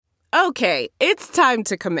Okay, it's time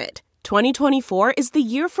to commit. 2024 is the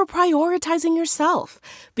year for prioritizing yourself.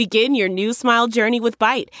 Begin your new smile journey with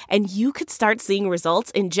Byte, and you could start seeing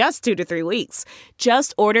results in just 2 to 3 weeks.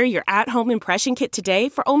 Just order your at-home impression kit today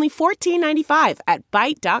for only $14.95 at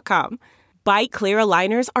Byte.com. Byte Clear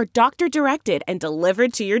aligners are doctor-directed and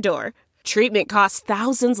delivered to your door. Treatment costs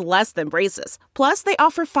thousands less than braces. Plus, they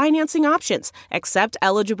offer financing options, accept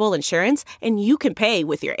eligible insurance, and you can pay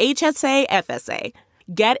with your HSA, FSA.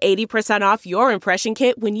 Get 80% off your impression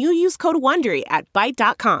kit when you use code WONDERY at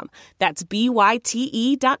Byte.com. That's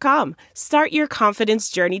BYTE.com. Start your confidence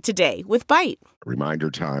journey today with Byte.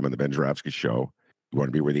 Reminder time on the Ben Joravsky Show. You want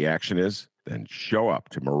to be where the action is? Then show up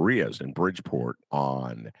to Maria's in Bridgeport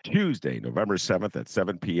on Tuesday, November 7th at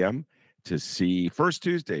 7 p.m. to see First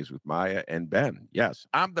Tuesdays with Maya and Ben. Yes,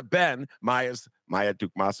 I'm the Ben. Maya's Maya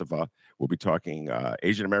Dukmasova. We'll be talking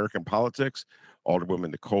Asian American politics. Alderwoman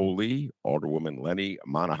Nicole Lee, Alderwoman Lenny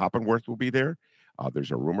Mana Hoppenworth will be there. There's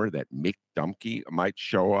a rumor that Mick Dumke might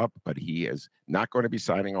show up, but he is not going to be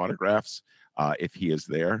signing autographs if he is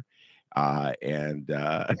there. But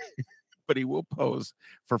he will pose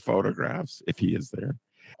for photographs if he is there.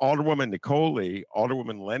 Alderwoman Nicole Lee,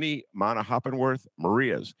 Alderwoman Lenny Mana Hoppenworth,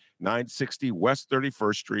 Maria's, 960 West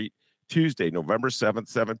 31st Street, Tuesday, November 7th,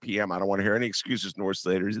 7 p.m. I don't want to hear any excuses, North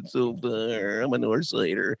Slaters. It's so far. I'm a North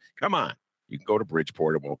Slater. Come on. You can go to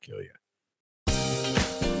Bridgeport. It won't kill you.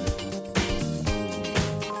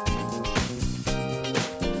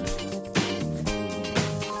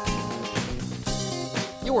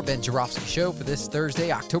 Your Ben Joravsky Show for this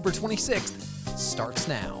Thursday, October 26th, starts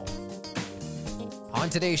now. On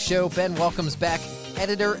today's show, Ben welcomes back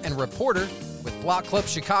editor and reporter with Block Club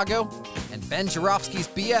Chicago and Ben Joravsky's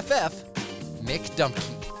BFF, Mick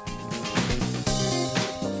Dumke.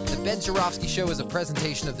 The Ben Joravsky Show is a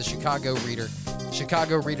presentation of the Chicago Reader.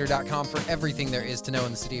 ChicagoReader.com for everything there is to know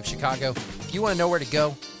in the city of Chicago. If you want to know where to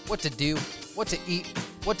go, what to do, what to eat,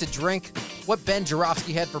 what to drink, what Ben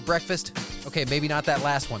Joravsky had for breakfast, okay, maybe not that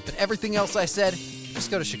last one, but everything else I said,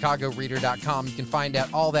 just go to ChicagoReader.com. You can find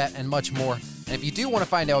out all that and much more. And if you do want to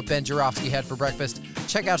find out what Ben Joravsky had for breakfast,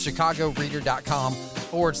 check out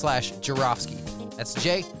ChicagoReader.com/Joravsky. That's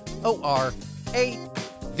J-O-R-A,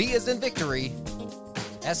 V as in victory,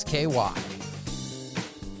 S-K-Y.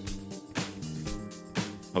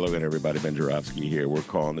 Hello again, everybody. Ben Joravsky here. We're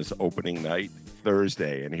calling this opening night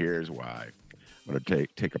Thursday, and here's why. I'm going to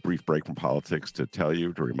take a brief break from politics to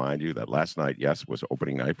remind you that last night, yes, was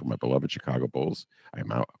opening night for my beloved Chicago Bulls.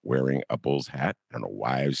 I'm out wearing a Bulls hat. I don't know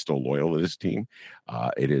why I'm still loyal to this team.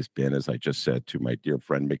 It has been, as I just said to my dear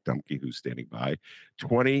friend Mick Dumke, who's standing by,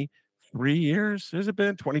 23 years, has it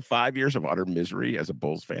been? 25 years of utter misery as a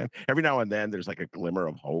Bulls fan. Every now and then there's like a glimmer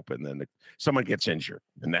of hope, and then someone gets injured,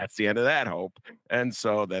 and that's the end of that hope. And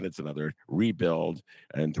so then it's another rebuild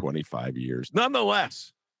and 25 years.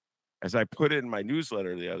 Nonetheless, as I put in my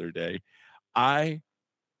newsletter the other day, I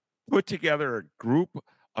put together a group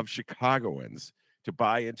of Chicagoans to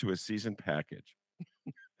buy into a season package.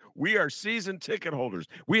 We are season ticket holders.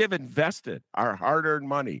 We have invested our hard-earned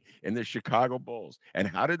money in the Chicago Bulls. And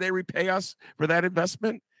how did they repay us for that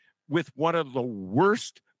investment? With one of the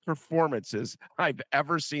worst performances I've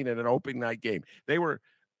ever seen in an opening night game. They were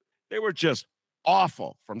just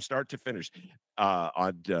awful from start to finish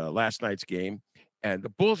on last night's game. And the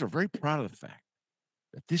Bulls are very proud of the fact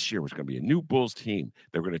that this year was going to be a new Bulls team.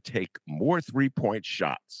 They're going to take more three-point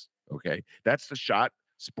shots, okay? That's the shot,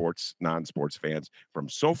 sports, non-sports fans, from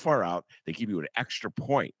so far out, they give you an extra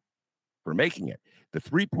point for making it. The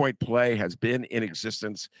three-point play has been in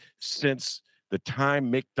existence since the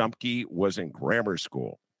time Mick Dumke was in grammar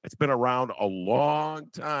school. It's been around a long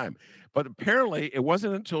time. But apparently, it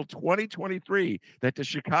wasn't until 2023 that the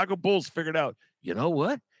Chicago Bulls figured out, you know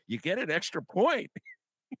what? You get an extra point.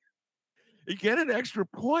 You get an extra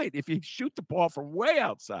point if you shoot the ball from way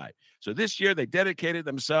outside. So this year, they dedicated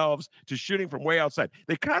themselves to shooting from way outside.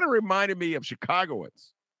 They kind of reminded me of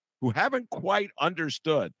Chicagoans who haven't quite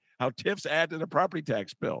understood how TIFs add to the property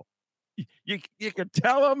tax bill. You can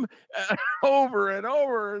tell them over and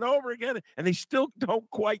over and over again, and they still don't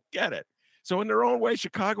quite get it. So in their own way,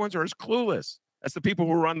 Chicagoans are as clueless as the people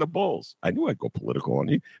who run the Bulls. I knew I'd go political on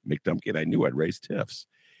you, Mick Dumke, and I knew I'd raise TIFs.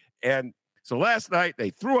 And so last night,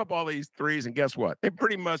 they threw up all these threes, and guess what? They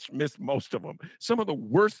pretty much missed most of them. Some of the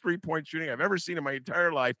worst three-point shooting I've ever seen in my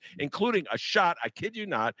entire life, including a shot, I kid you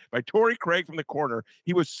not, by Torrey Craig from the corner.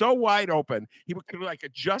 He was so wide open, he could like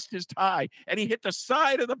adjust his tie, and he hit the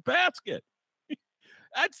side of the basket.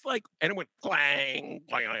 That's like, and it went clang,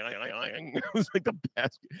 clang, clang, clang, clang. It was like the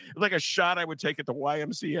basket. It was like a shot I would take at the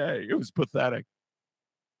YMCA. It was pathetic.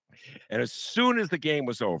 And as soon as the game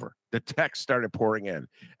was over, the text started pouring in.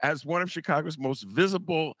 As one of Chicago's most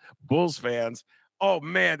visible Bulls fans, oh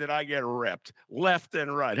man, did I get ripped left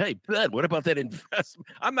and right. Hey, Ben, what about that investment?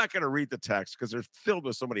 I'm not going to read the text because they're filled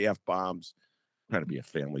with so many F-bombs. Trying to be a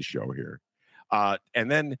family show here.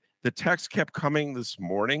 And then the text kept coming this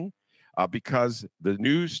morning because the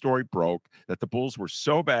news story broke that the Bulls were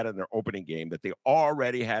so bad in their opening game that they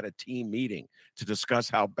already had a team meeting to discuss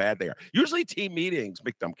how bad they are. Usually team meetings,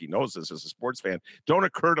 Mick Dumke knows this as a sports fan, don't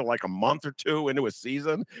occur to like a month or two into a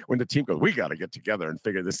season when the team goes, we got to get together and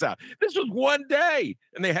figure this out. This was one day,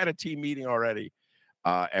 and they had a team meeting already,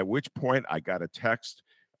 at which point I got a text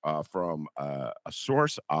from a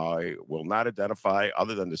source I will not identify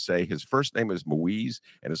other than to say his first name is Muiz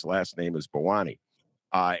and his last name is Bawani.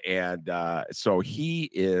 So he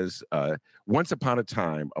is, once upon a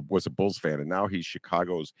time, was a Bulls fan, and now he's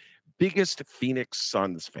Chicago's biggest Phoenix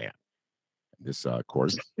Suns fan. This, of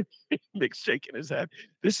course, Mick's shaking his head.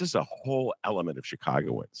 This is a whole element of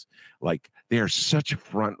Chicagoans. Like, they are such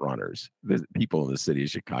front runners, the people in the city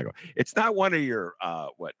of Chicago. It's not one of your,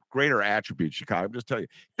 greater attributes, Chicago. I'm just telling you,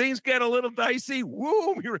 things get a little dicey.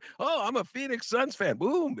 Boom. I'm a Phoenix Suns fan.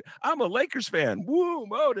 Boom. I'm a Lakers fan. Boom.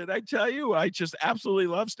 Oh, did I tell you? I just absolutely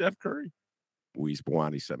love Steph Curry. Luis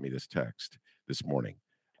Bawani sent me this text this morning.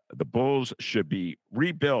 The Bulls should be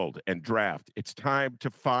rebuild and draft. It's time to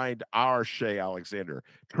find our Shea Alexander.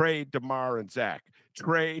 Trade DeMar and Zach.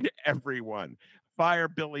 Trade everyone. Fire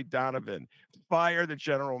Billy Donovan. Fire the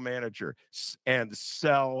general manager and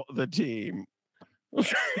sell the team.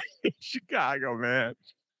 Chicago, man.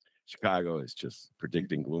 Chicago is just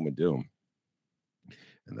predicting gloom and doom.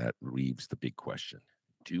 And that leaves the big question.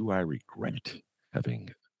 Do I regret having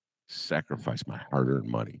sacrificed my hard-earned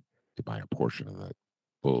money to buy a portion of that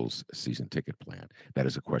Bulls season ticket plan? That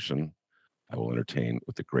is a question I will entertain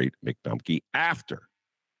with the great Mick Dumke after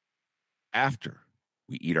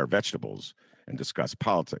we eat our vegetables and discuss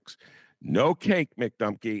politics. No cake, Mick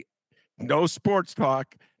Dumke. No sports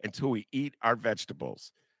talk until we eat our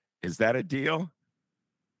vegetables. Is that a deal?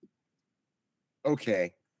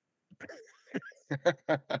 Okay.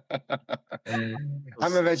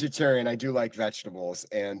 I'm a vegetarian. I do like vegetables,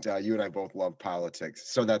 and you and I both love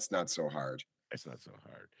politics, so that's not so hard. It's not so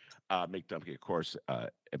hard. Mick Dumke, of course,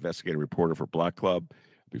 investigative reporter for Block Club.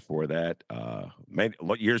 Before that,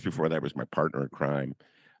 years before that, was my partner in crime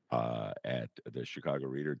at the Chicago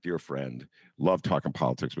Reader. Dear friend, love talking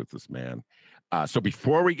politics with this man. So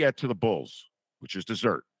before we get to the Bulls, which is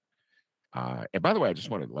dessert, and by the way, I just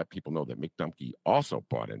wanted to let people know that Mick Dumke also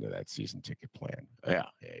bought into that season ticket plan. Yeah,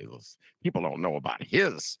 people don't know about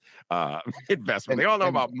his investment. They all know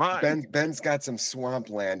about mine. Ben's got some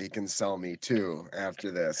swampland he can sell me too after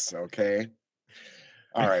this. Okay.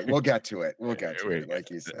 All right, we'll get to it. We'll get to it, like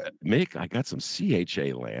you said. Mick, I got some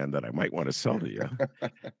CHA land that I might want to sell to you.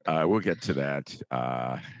 We'll get to that.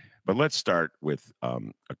 But let's start with a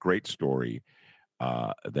great story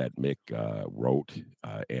that Mick wrote.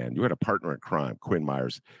 And you had a partner in crime, Quinn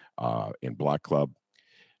Myers, in Block Club.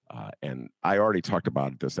 And I already talked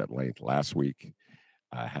about this at length last week.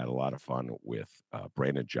 I had a lot of fun with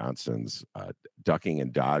Brandon Johnson's ducking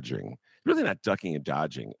and dodging. Really not ducking and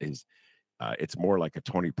dodging. It's more like a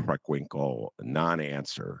Tony Preckwinkle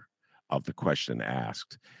non-answer of the question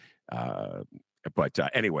asked. But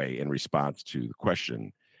anyway, in response to the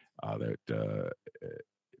question that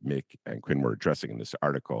Mick and Quinn were addressing in this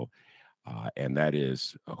article, and that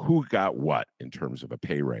is who got what in terms of a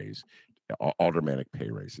pay raise, aldermanic pay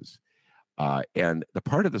raises. And the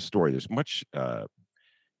part of the story, there's much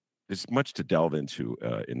to delve into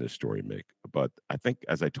in this story, Mick. But I think,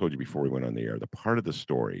 as I told you before we went on the air, the part of the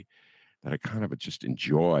story that I kind of just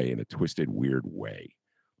enjoy in a twisted, weird way,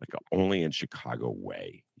 like only in Chicago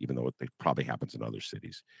way, even though it probably happens in other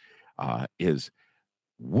cities, is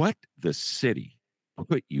what the city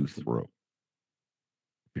put you through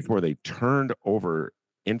before they turned over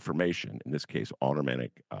information, in this case,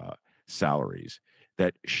 aldermanic salaries,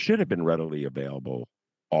 that should have been readily available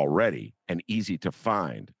already and easy to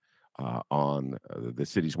find on the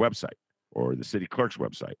city's website or the city clerk's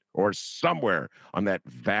website or somewhere on that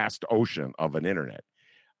vast ocean of an internet.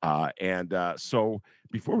 So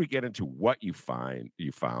before we get into what you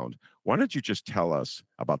found, why don't you just tell us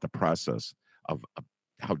about the process of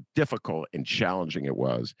how difficult and challenging it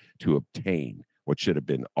was to obtain what should have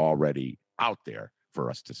been already out there for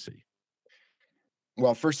us to see?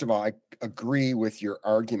 Well, first of all, I agree with your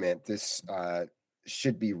argument. This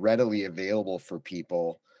should be readily available for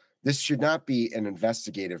people. This should not be an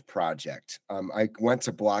investigative project. I went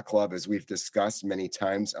to Block Club, as we've discussed many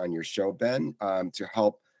times on your show, Ben, to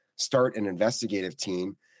help start an investigative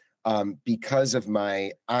team. because of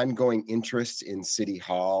my ongoing interest in City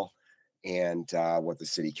Hall and what the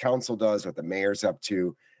city council does, what the mayor's up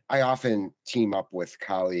to, I often team up with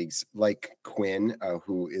colleagues like Quinn,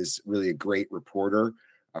 who is really a great reporter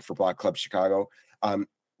for Block Club Chicago.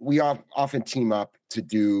 We often team up to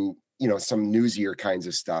do, some newsier kinds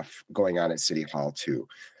of stuff going on at City Hall too.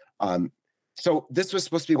 So this was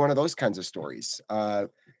supposed to be one of those kinds of stories.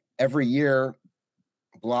 Every year,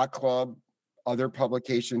 Block Club, other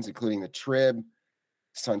publications, including the Trib,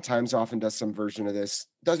 Sun-Times often does some version of this,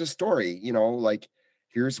 does a story, like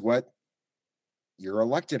here's what your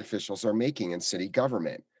elected officials are making in city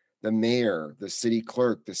government, the mayor, the city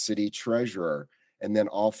clerk, the city treasurer, and then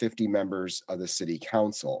all 50 members of the city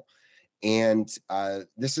council. And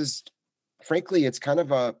this is, frankly, it's kind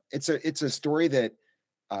of it's a story that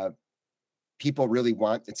people really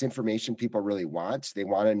want. It's information people really want. They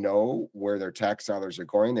want to know where their tax dollars are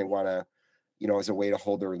going. They want to, as a way to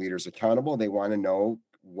hold their leaders accountable, they want to know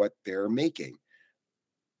what they're making.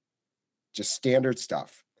 Just standard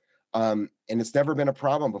stuff. And it's never been a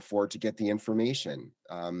problem before to get the information.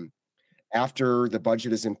 After the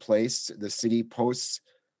budget is in place, the city posts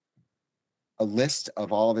a list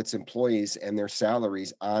of all of its employees and their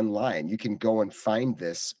salaries online. You can go and find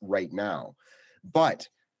this right now. But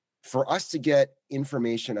for us to get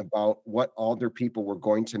information about what alder people were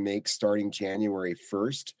going to make starting January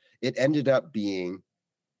 1st, it ended up being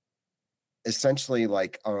essentially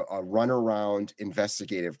like a runaround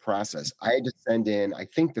investigative process. I had to send in, I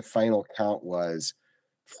think the final count was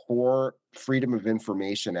 4 Freedom of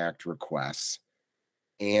Information Act requests.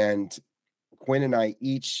 And Quinn and I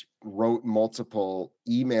each wrote multiple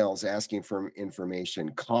emails asking for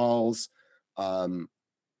information, calls,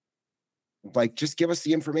 like, just give us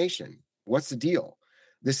the information. What's the deal?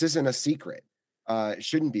 This isn't a secret. It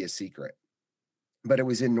shouldn't be a secret. But it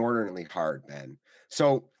was inordinately hard, Ben.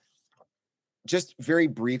 So just very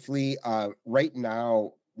briefly, right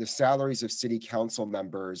now, the salaries of city council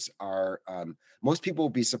members are, most people will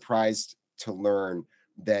be surprised to learn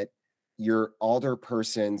that your alder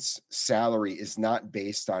person's salary is not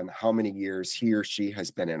based on how many years he or she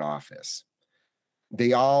has been in office.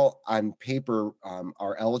 They all, on paper,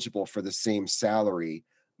 are eligible for the same salary,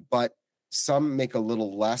 but some make a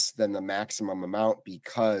little less than the maximum amount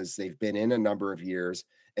because they've been in a number of years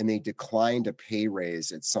and they declined a pay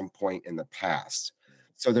raise at some point in the past.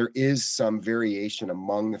 So there is some variation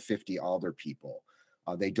among the 50 alder people.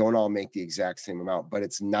 They don't all make the exact same amount, but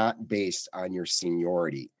it's not based on your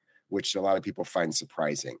seniority, which a lot of people find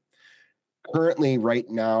surprising. Currently, right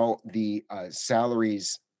now, the salary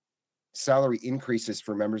increases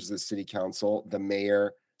for members of the city council, the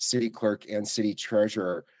mayor, city clerk, and city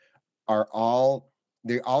treasurer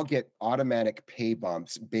they all get automatic pay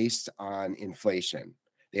bumps based on inflation.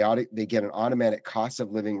 They get an automatic cost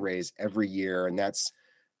of living raise every year, and that's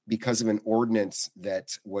because of an ordinance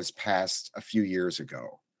that was passed a few years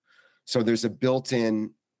ago. So there's a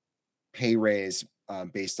built-in pay raise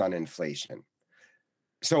based on inflation.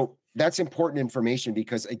 So that's important information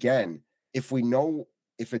because, again, if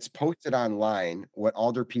it's posted online, what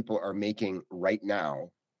alder people are making right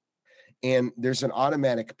now, and there's an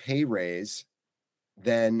automatic pay raise,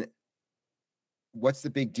 then what's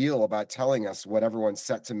the big deal about telling us what everyone's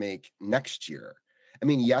set to make next year? I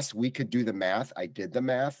mean, yes, we could do the math. I did the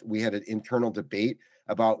math. We had an internal debate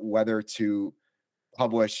about whether to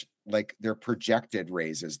publish like their projected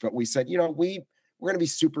raises, but we said, we're going to be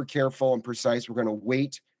super careful and precise. We're going to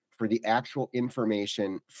wait for the actual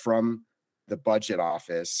information from the budget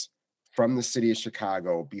office, from the city of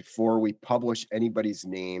Chicago, before we publish anybody's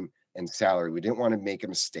name and salary. We didn't want to make a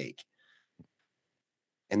mistake.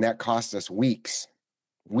 And that cost us weeks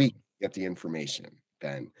to get the information,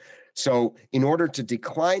 Ben. So in order to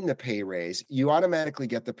decline the pay raise, you automatically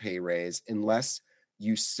get the pay raise unless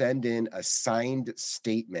you send in a signed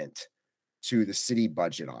statement to the city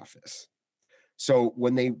budget office. So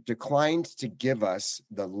when they declined to give us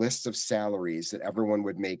the list of salaries that everyone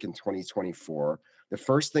would make in 2024, the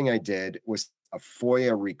first thing I did was a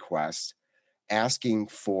FOIA request asking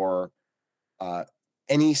for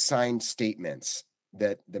any signed statements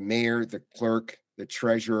that the mayor, the clerk, the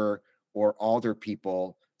treasurer, or alder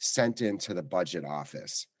people sent into the budget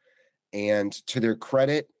office. And to their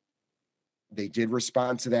credit, they did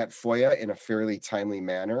respond to that FOIA in a fairly timely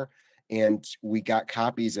manner. And we got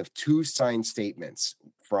copies of 2 signed statements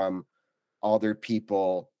from alder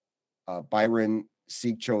people, Byron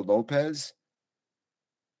Sigcho Lopez,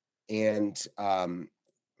 and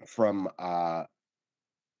from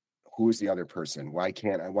who is the other person? Why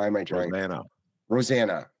am I drawing?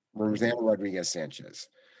 Rosanna Rodriguez Sanchez.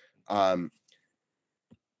 And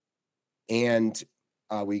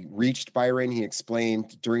We reached Byron. He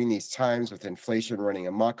explained during these times with inflation running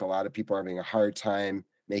amok, a lot of people are having a hard time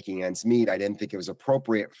making ends meet. I didn't think it was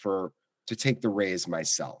appropriate to take the raise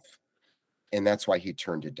myself. And that's why he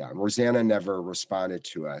turned it down. Rosanna never responded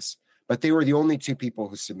to us, but they were the only two people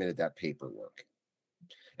who submitted that paperwork.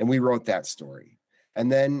 And we wrote that story.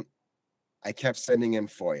 And then I kept sending in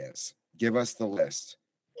FOIAs. Give us the list.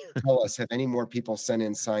 Tell us, have any more people sent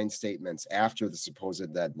in signed statements after the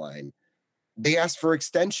supposed deadline? They asked for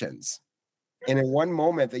extensions. And in one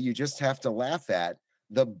moment that you just have to laugh at,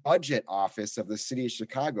 the budget office of the city of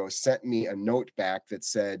Chicago sent me a note back that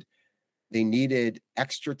said they needed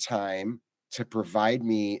extra time to provide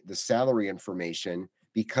me the salary information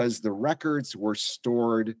because the records were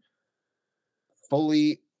stored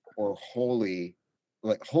fully or wholly,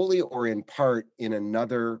 like wholly or in part in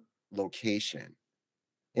another location.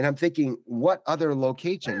 And I'm thinking, what other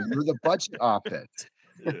location? You're the budget office.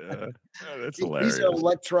 Yeah, that's hilarious. These are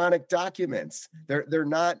electronic documents. They're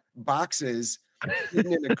not boxes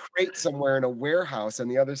hidden in a crate somewhere in a warehouse on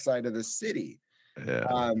the other side of the city.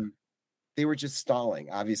 Yeah. They were just stalling,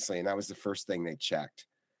 obviously, and that was the first thing they checked.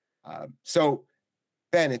 So,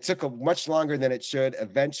 Ben, it took much longer than it should.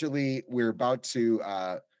 Eventually, we're about to,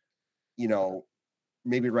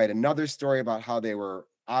 maybe write another story about how they were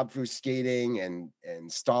obfuscating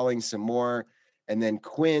and stalling some more. And then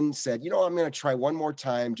Quinn said, I'm going to try one more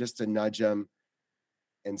time just to nudge them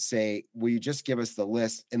and say, will you just give us the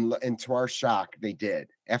list? And to our shock, they did.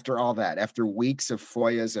 After all that, after weeks of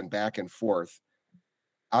FOIAs and back and forth,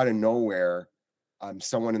 out of nowhere,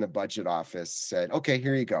 someone in the budget office said, okay,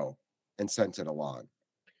 here you go, and sent it along.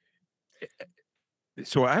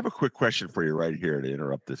 So I have a quick question for you right here to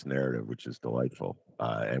interrupt this narrative, which is delightful.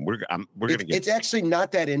 And we're going to get. It's actually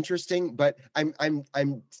not that interesting, but I'm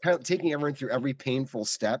taking everyone through every painful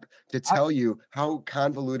step to tell you how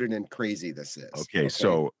convoluted and crazy this is. Okay.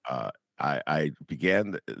 So I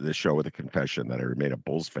began the show with a confession that I remain a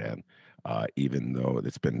Bulls fan, even though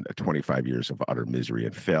it's been 25 years of utter misery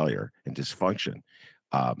and failure and dysfunction,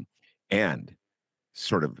 and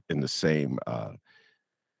sort of in the same.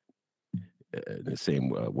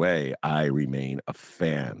 Way, I remain a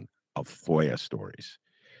fan of FOIA stories,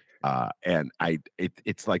 and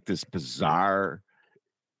it's like this bizarre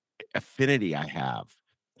affinity I have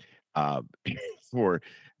for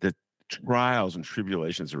the trials and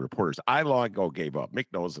tribulations of reporters. I long ago gave up. Mick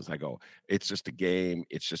knows this. I go, it's just a game.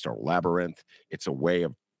 It's just a labyrinth. It's a way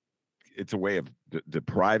of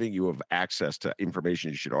depriving you of access to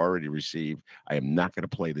information you should already receive. I am not going to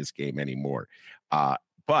play this game anymore.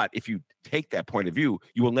 But if you take that point of view,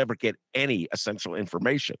 you will never get any essential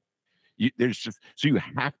information. So you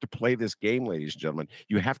have to play this game, ladies and gentlemen.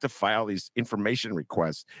 You have to file these information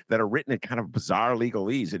requests that are written in kind of bizarre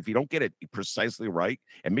legalese. And if you don't get it precisely right,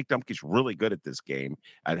 and Mick Dumke's really good at this game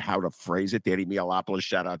and how to phrase it. Danny Mialopoulos,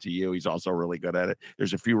 shout out to you. He's also really good at it.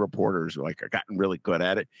 There's a few reporters who are gotten really good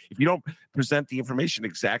at it. If you don't present the information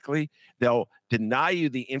exactly, they'll deny you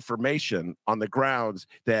the information on the grounds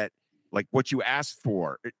that like what you asked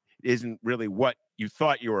for isn't really what you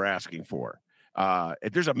thought you were asking for.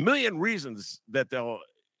 There's a million reasons that they'll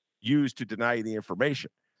use to deny you the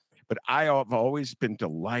information. But I have always been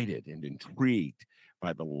delighted and intrigued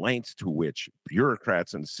by the lengths to which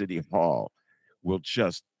bureaucrats in City Hall will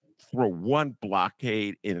just throw one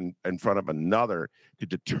blockade in front of another to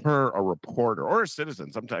deter a reporter or a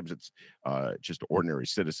citizen. Sometimes it's just ordinary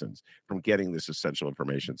citizens from getting this essential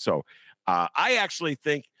information. So I actually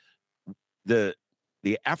think the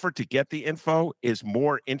effort to get the info is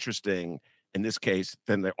more interesting in this case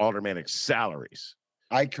than the aldermanic salaries.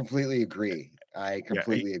 I completely agree.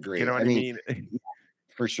 Agree. You know what I mean?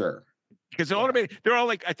 For sure. Because the alderman, they're all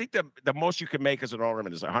like, I think the most you can make as an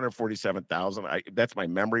alderman is 147,000. That's my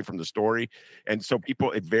memory from the story. And so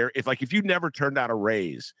people, if you never turned out a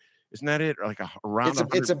raise, isn't that it? Or like around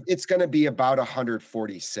it's going to be about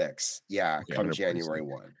 146. Yeah, come January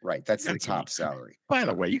 1. Right. That's the top salary. By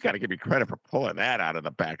the way, you got to give me credit for pulling that out of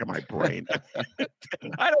the back of my brain.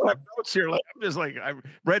 I don't have notes here. I'm just like, I've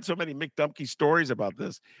read so many Mick Dumke stories about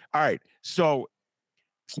this. All right. So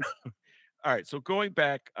going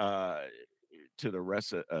back to the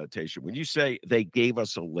recitation, when you say they gave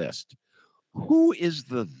us a list, who is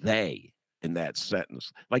the they in that sentence?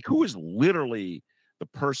 Like, who is literally the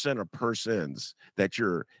person or persons that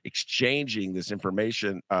you're exchanging this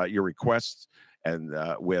information, your requests and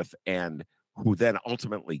with, and who then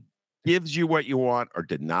ultimately gives you what you want or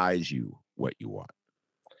denies you what you want?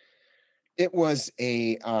 It was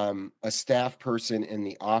a staff person in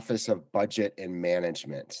the Office of Budget and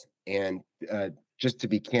Management. And just to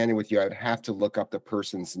be candid with you, I'd have to look up the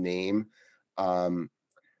person's name.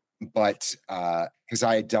 but because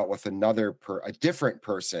I had dealt with a different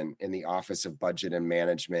person in the Office of Budget and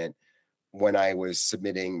Management when I was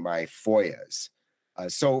submitting my FOIAs.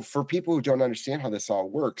 So for people who don't understand how this all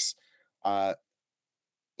works,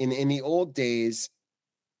 in the old days,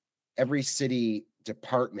 every city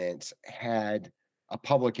department had a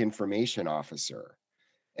public information officer,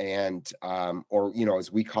 and or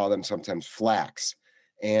as we call them sometimes, FLACs,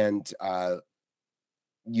 and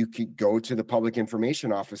you could go to the public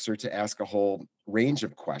information officer to ask a whole range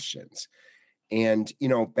of questions. And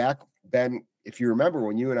back then, if you remember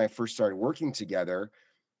when you and I first started working together,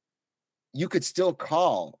 you could still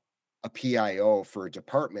call a PIO for a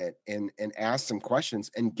department and ask some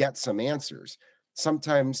questions and get some answers.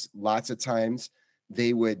 Sometimes, lots of times,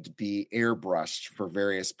 they would be airbrushed for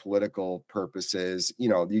various political purposes.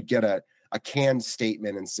 You'd get a canned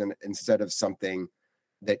statement instead of something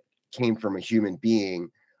that came from a human being.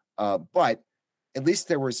 But at least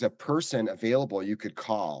there was a person available you could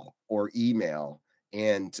call or email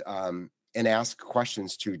and ask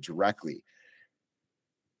questions to directly.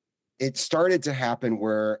 It started to happen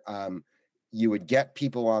where you would get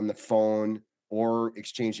people on the phone or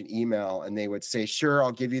exchange an email, and they would say, sure,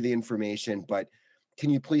 I'll give you the information, but can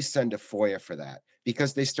you please send a FOIA for that?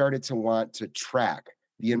 Because they started to want to track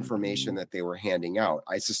the information that they were handing out.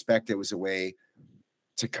 I suspect it was a way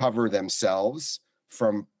to cover themselves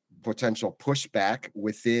from potential pushback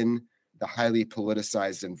within the highly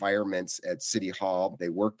politicized environments at City Hall they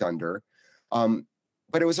worked under.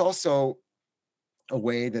 But it was also a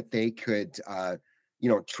way that they could,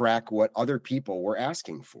 track what other people were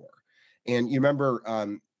asking for. And you remember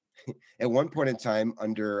at one point in time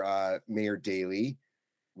under Mayor Daley,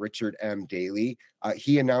 Richard M. Daley,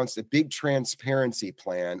 he announced a big transparency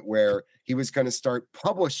plan where he was going to start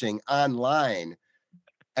publishing online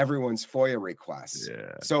everyone's FOIA requests.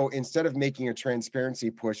 Yeah. So instead of making a transparency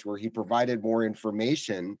push where he provided more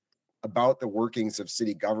information about the workings of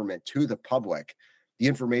city government to the public, the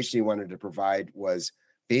information he wanted to provide was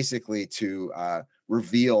basically to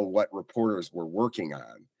reveal what reporters were working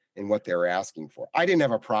on and what they were asking for. I didn't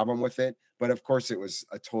have a problem with it, but of course it was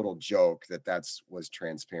a total joke that was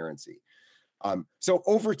transparency. So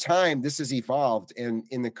over time, this has evolved, and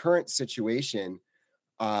in the current situation,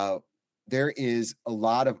 there is a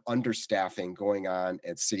lot of understaffing going on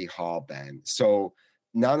at City Hall, Ben. So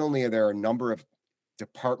not only are there a number of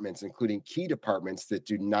departments, including key departments, that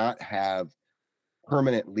do not have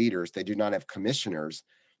permanent leaders, they do not have commissioners,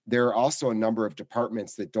 there are also a number of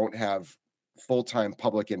departments that don't have full-time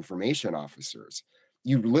public information officers.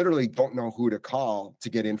 You literally don't know who to call to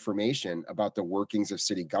get information about the workings of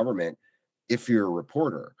city government if you're a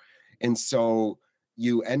reporter. And so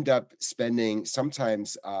you end up spending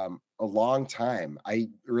sometimes a long time.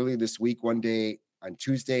 Earlier this week, one day on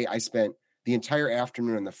Tuesday, I spent the entire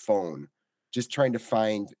afternoon on the phone just trying to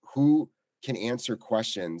find who can answer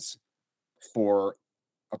questions for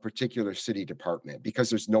a particular city department because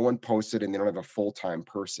there's no one posted and they don't have a full-time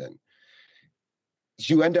person.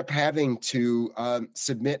 You end up having to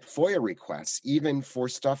submit FOIA requests, even for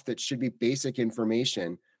stuff that should be basic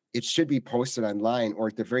information. It should be posted online, or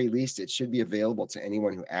at the very least, it should be available to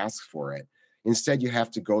anyone who asks for it. Instead, you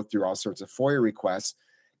have to go through all sorts of FOIA requests,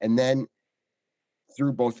 and then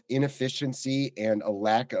through both inefficiency and a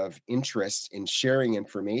lack of interest in sharing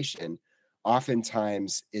information,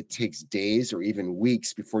 oftentimes it takes days or even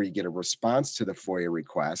weeks before you get a response to the FOIA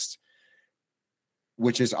request,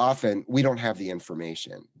 which is often, we don't have the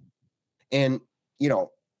information. And,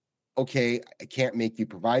 okay, I can't make you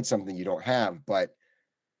provide something you don't have, but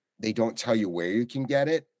they don't tell you where you can get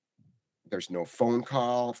it. There's no phone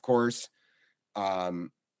call, of course.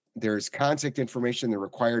 There's contact information. They're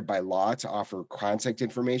required by law to offer contact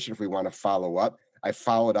information if we want to follow up. I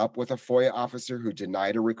followed up with a FOIA officer who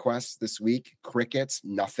denied a request this week. Crickets,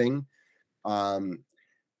 nothing.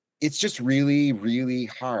 It's just really, really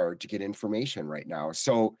hard to get information right now.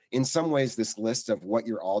 So in some ways, this list of what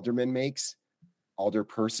your alderperson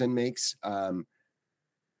makes,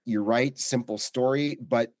 you're right, simple story,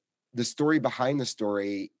 but the story behind the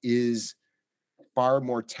story is far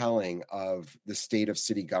more telling of the state of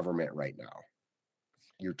city government right now.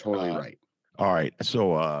 You're totally right. All right.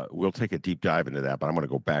 So we'll take a deep dive into that, but I'm going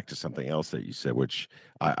to go back to something else that you said, which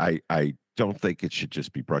I don't think it should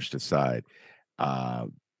just be brushed aside.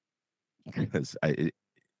 Because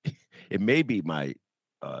it may be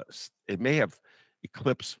it may have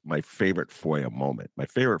eclipsed my favorite FOIA moment. My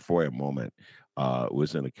favorite FOIA moment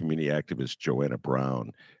was in a community activist, Joanna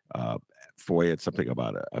Brown, FOIA. It's something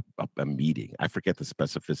about a meeting. I forget the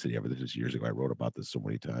specificity of it. This is years ago. I wrote about this so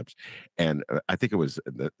many times. And I think it was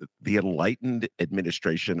the enlightened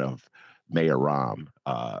administration of Mayor Rahm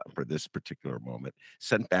for this particular moment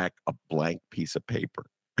sent back a blank piece of paper.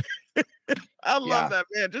 I love that,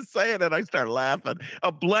 man. Just saying it, I start laughing.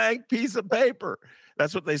 A blank piece of paper.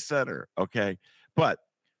 That's what they sent her. Okay. But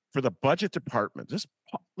for the budget department, just,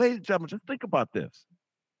 ladies and gentlemen, just think about this.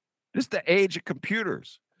 This is the age of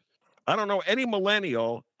computers. I don't know any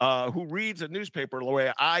millennial who reads a newspaper the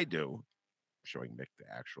way I do. I'm showing Mick the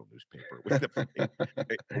actual newspaper with the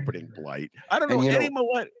opening blight. I don't know any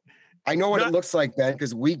millennial. I know what it looks like, Ben,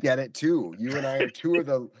 because we get it too. You and I are two of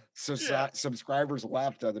the subscribers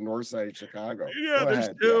left on the north side of Chicago. Yeah, there's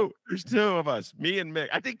two. Yeah. There's two of us, me and Mick.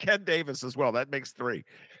 I think Ken Davis as well. That makes three.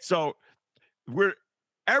 So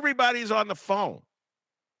everybody's on the phone.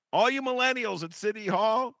 All you millennials at City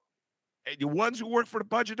Hall, and the ones who work for the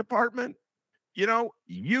budget department, there's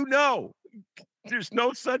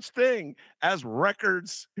no such thing as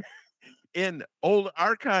records in old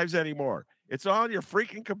archives anymore. It's on your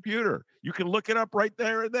freaking computer. You can look it up right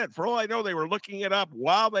there and then. For all I know, they were looking it up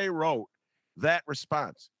while they wrote that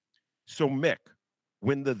response. So Mick,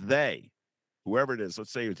 when whoever it is,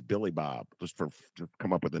 let's say it's Billy Bob, just to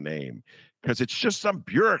come up with a name, because it's just some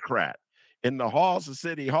bureaucrat in the halls of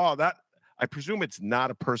City Hall. That I presume it's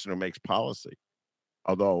not a person who makes policy.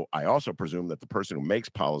 Although I also presume that the person who makes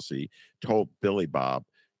policy told Billy Bob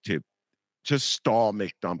to just stall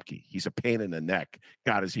Mick Dumke. He's a pain in the neck.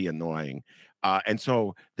 God, is he annoying. And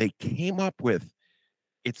so they came up with,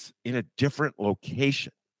 it's in a different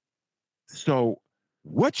location. So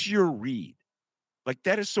what's your read? Like,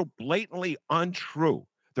 that is so blatantly untrue.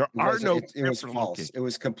 There are no it was false. Locations. It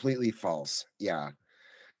was completely false. Yeah.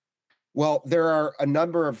 Well, there are a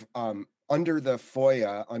number of, under the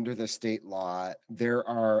FOIA, under the state law, there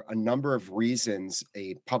are a number of reasons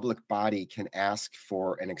a public body can ask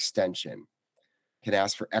for an extension, can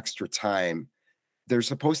ask for extra time. They're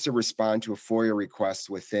supposed to respond to a FOIA request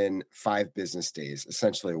within 5 business days,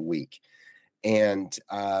 essentially a week. And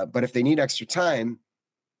but if they need extra time,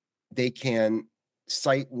 they can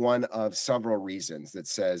cite one of several reasons that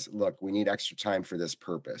says, look, we need extra time for this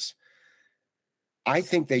purpose. I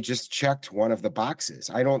think they just checked one of the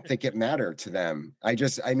boxes. I don't think it mattered to them.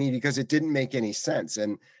 Because it didn't make any sense.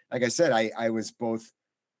 And like I said, I was both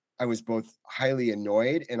highly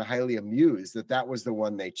annoyed and highly amused that was the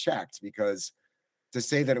one they checked, because to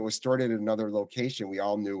say that it was stored in another location, we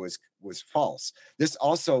all knew was false. This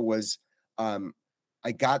also was,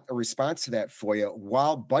 I got a response to that FOIA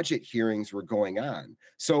while budget hearings were going on.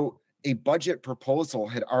 So a budget proposal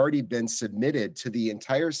had already been submitted to the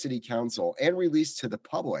entire city council and released to the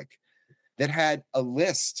public that had a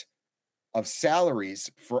list of salaries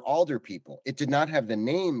for alder people. It did not have the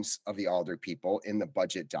names of the alder people in the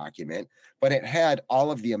budget document, but it had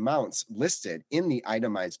all of the amounts listed in the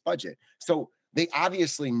itemized budget. So they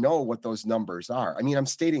obviously know what those numbers are. I mean, I'm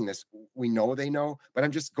stating this, we know they know, but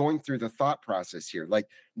I'm just going through the thought process here. Like,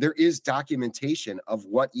 there is documentation of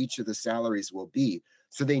what each of the salaries will be.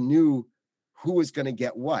 So they knew who was going to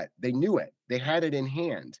get what. They knew it. They had it in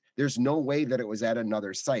hand. There's no way that it was at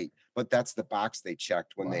another site, but that's the box they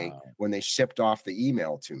checked when they shipped off the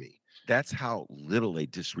email to me. That's how little they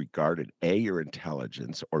disregarded A, your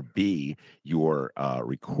intelligence, or B, your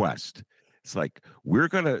request. It's like, we're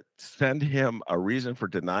going to send him a reason for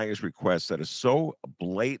denying his request that is so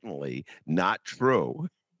blatantly not true.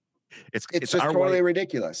 It's just totally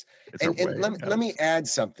ridiculous. And let me add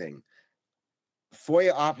something.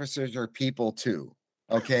 FOIA officers are people too.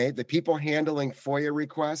 Okay. The people handling FOIA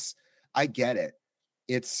requests, I get it.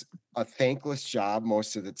 It's a thankless job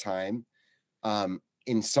most of the time.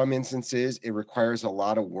 In some instances, it requires a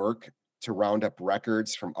lot of work to round up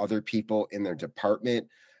records from other people in their department.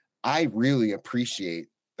 I really appreciate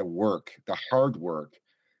the work, the hard work,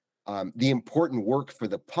 the important work for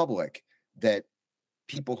the public that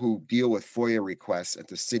people who deal with FOIA requests at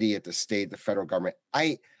the city, at the state, the federal government,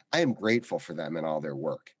 I am grateful for them and all their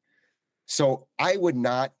work. So I would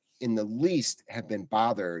not in the least have been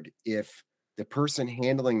bothered if the person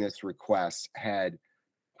handling this request had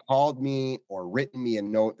called me or written me a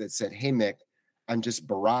note that said, hey, Mick, I'm just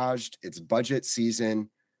barraged. It's budget season.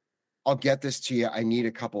 I'll get this to you. I need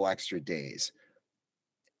a couple extra days.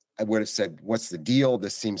 I would have said, what's the deal?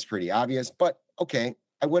 This seems pretty obvious, but okay.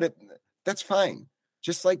 That's fine.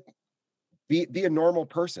 Just like be a normal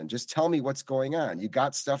person. Just tell me what's going on. You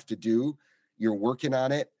got stuff to do. You're working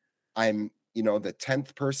on it. I'm, the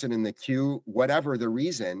 10th person in the queue, whatever the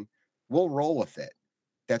reason, we'll roll with it.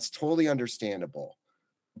 That's totally understandable.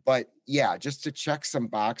 But yeah, just to check some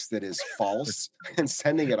box that is false and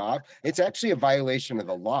sending it off, it's actually a violation of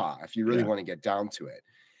the law if you really Yeah. want to get down to it.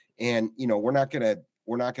 And we're not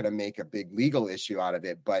gonna make a big legal issue out of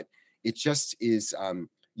it, but it just is.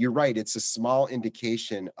 You're right. It's a small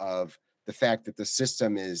indication of the fact that the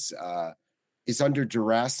system is under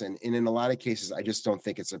duress, and in a lot of cases, I just don't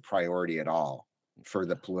think it's a priority at all for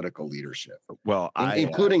the political leadership, Well,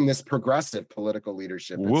 including this progressive political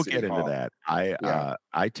leadership at we'll City get into Hall. that. Yeah.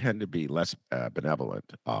 I tend to be less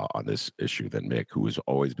benevolent on this issue than Mick, who has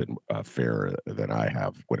always been fairer than I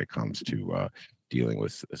have when it comes to dealing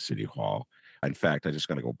with City Hall. In fact, I'm just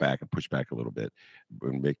going to go back and push back a little bit.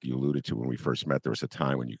 When Mick, you alluded to when we first met, there was a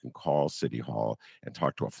time when you can call City Hall and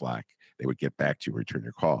talk to a flack. They would get back to you, return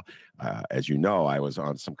your call. As you know, I was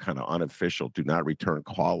on some kind of unofficial do not return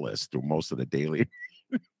call list through most of the daily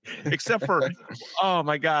except for, oh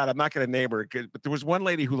my God, I'm not going to name her, but there was one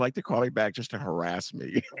lady who liked to call me back just to harass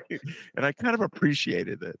me. And I kind of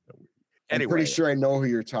appreciated it. I'm Anyway, pretty sure I know who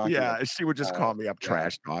you're talking about. yeah, she would just call me up, yeah.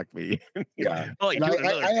 trash talk me. Yeah. Like, And dude,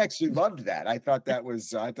 I actually loved that. I thought that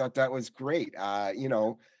was great.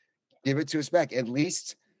 Give it to us back. At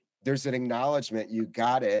least there's an acknowledgement you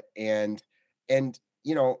got it. And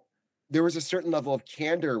there was a certain level of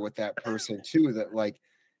candor with that person too, that like,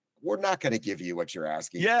 we're not going to give you what you're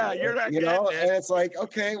asking Yeah, for, you're not and getting it. it's like,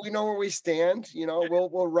 okay, we know where we stand,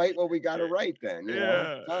 we'll write what we got to write then,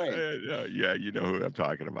 fine. Yeah, you know who I'm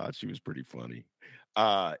talking about. She was pretty funny.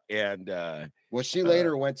 Well, she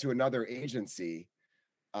later went to another agency,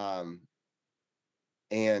 and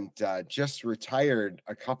just retired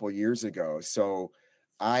a couple years ago. So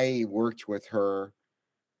I worked with her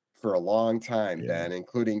for a long time then,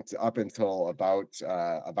 including up until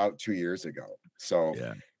about 2 years ago. So,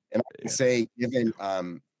 yeah. and I can say, given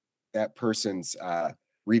that person's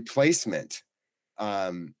replacement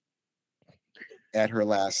at her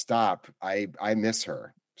last stop, I miss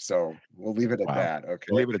her. So we'll leave it at that. Okay.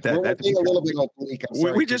 We'll leave it at that. We're being a little bit oblique. I'm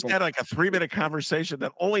sorry, we just people. had like a 3-minute conversation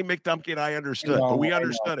that only Mick Dumke and I understood, but we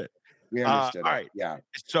understood it. We understood all it. right. Yeah.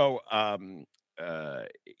 So,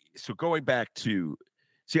 so going back to,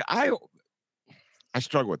 see, I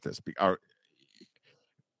struggle with this.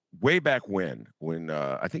 Way back when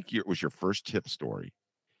I think it was your first tip story.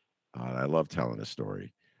 I love telling this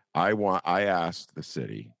story. I asked the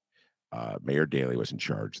city, Mayor Daley was in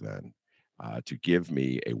charge then, to give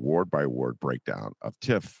me a ward by ward breakdown of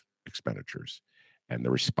TIF expenditures. And the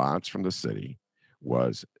response from the city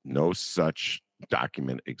was no such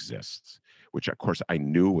document exists, which of course I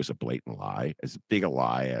knew was a blatant lie, as big a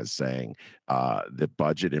lie as saying the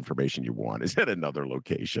budget information you want is at another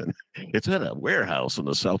location. It's at a warehouse on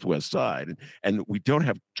the southwest side, and we don't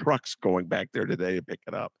have trucks going back there today to pick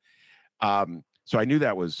it up. So I knew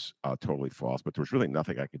that was totally false, but there was really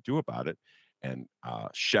nothing I could do about it. And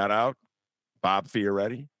shout out Bob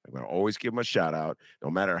Fioretti. I'm going to always give him a shout out, no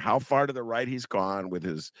matter how far to the right he's gone with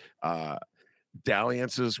his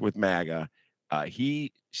dalliances with MAGA.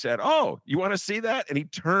 He said, "Oh, you want to see that?" And he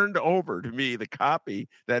turned over to me the copy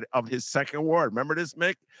of his second ward. Remember this,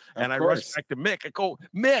 Mick? And I rushed back to Mick. I go,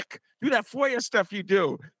 "Mick, do that FOIA stuff you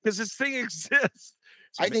do, because this thing exists."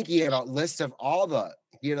 So I think he had a list of all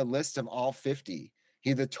 50. He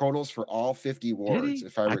had the totals for all 50 wards,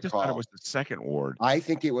 if I recall. I just thought it was the second ward. I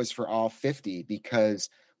think it was for all 50, because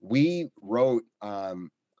we wrote,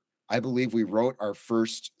 I believe we wrote our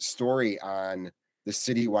first story on the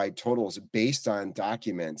citywide totals based on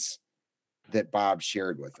documents that Bob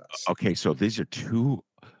shared with us. Okay, so these are two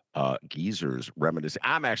geezers reminiscing.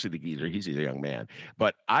 I'm actually the geezer. He's a young man.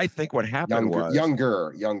 But I think what happened was...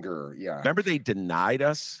 Younger, yeah. Remember they denied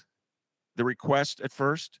us the request at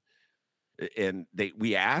first? And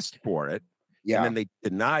we asked for it. Yeah. And then they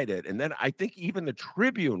denied it. And then I think even the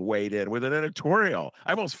Tribune weighed in with an editorial.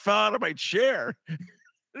 I almost fell out of my chair.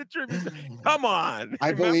 The Tribune, come on.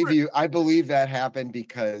 I believe you. I believe that happened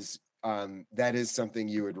because that is something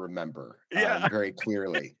you would remember very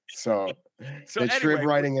clearly. So the anyway, Trib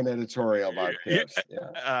writing an editorial about this.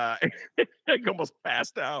 I almost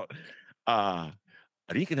passed out. An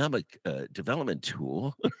economic development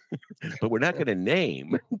tool, but we're not going to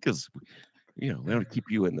name, because we want to keep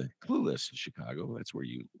you in the clueless in Chicago. That's where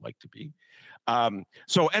you like to be.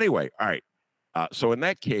 So anyway, all right. So in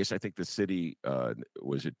that case, I think the city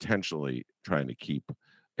was intentionally trying to keep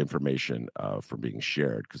information from being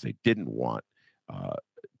shared, because they didn't want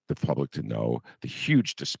the public to know the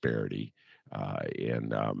huge disparity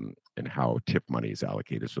in how TIP money is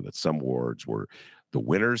allocated, so that some wards were the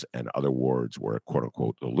winners and other wards were, quote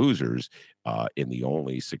unquote, the losers in the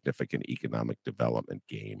only significant economic development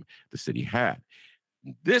game the city had.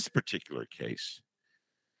 In this particular case,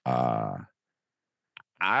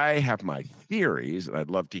 I have my theories, and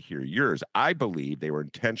I'd love to hear yours. I believe they were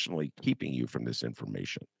intentionally keeping you from this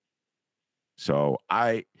information. So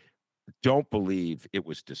I don't believe it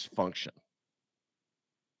was dysfunction.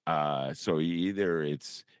 So either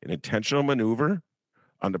it's an intentional maneuver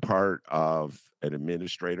on the part of an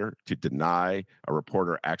administrator to deny a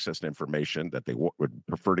reporter access to information that they would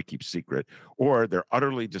prefer to keep secret, or they're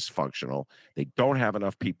utterly dysfunctional. They don't have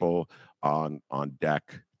enough people on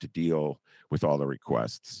deck to deal with all the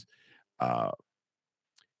requests.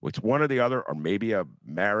 It's one or the other, or maybe a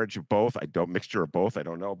marriage of both. Mixture of both. I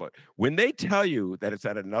don't know. But when they tell you that it's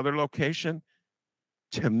at another location,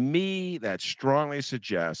 to me, that strongly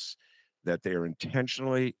suggests that they are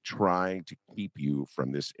intentionally trying to keep you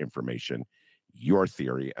from this information, your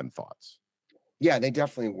theory and thoughts. Yeah, they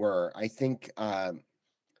definitely were. I think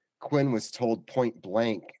Quinn was told point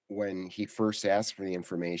blank when he first asked for the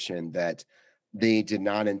information that they did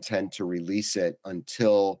not intend to release it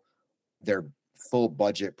until their full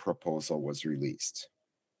budget proposal was released.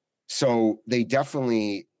 So they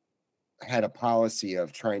definitely had a policy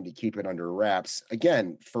of trying to keep it under wraps.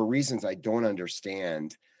 Again, for reasons I don't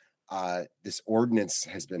understand, this ordinance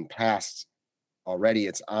has been passed already.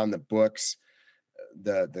 It's on the books.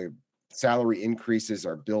 The salary increases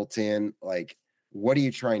are built in. Like, what are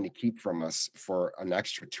you trying to keep from us for an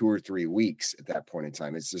extra 2 or 3 weeks at that point in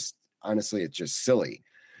time? It's just, honestly, it's just silly.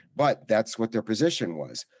 But that's what their position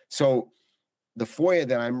was. So the FOIA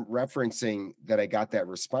that I'm referencing that I got that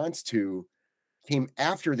response to came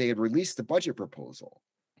after they had released the budget proposal.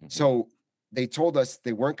 Mm-hmm. So they told us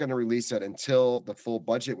they weren't going to release it until the full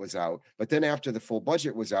budget was out. But then after the full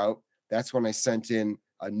budget was out, that's when I sent in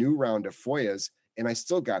a new round of FOIAs, and I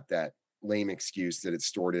still got that lame excuse that it's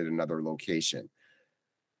stored at another location.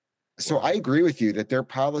 So I agree with you that their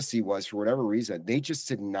policy was, for whatever reason, they just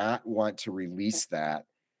did not want to release that.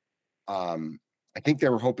 I think they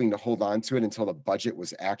were hoping to hold on to it until the budget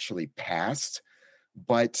was actually passed.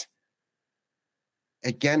 But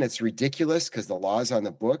again, it's ridiculous because the law is on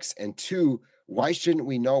the books. And two, why shouldn't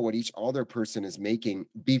we know what each alder person is making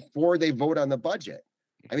before they vote on the budget?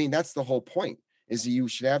 I mean, that's the whole point, is you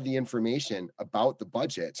should have the information about the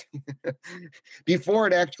budget before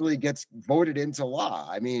it actually gets voted into law.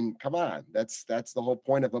 I mean, come on, that's the whole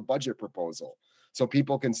point of a budget proposal, so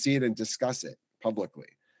people can see it and discuss it publicly.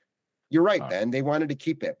 You're right, Ben. They wanted to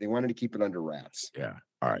keep it. They wanted to keep it under wraps. Yeah.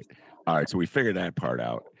 All right. So we figured that part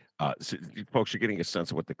out. So folks, you're getting a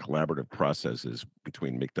sense of what the collaborative process is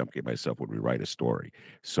between Mick Dumke and myself when we write a story.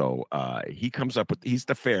 So he comes up with, he's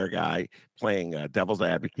the fair guy playing devil's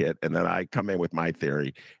advocate, and then I come in with my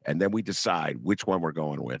theory, and then we decide which one we're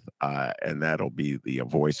going with, and that'll be the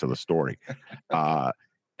voice of the story.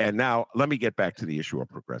 And now let me get back to the issue of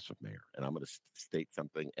progressive mayor, and I'm going to state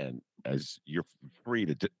something, and as you're free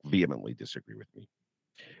to vehemently disagree with me.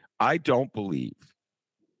 I don't believe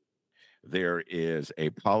there is a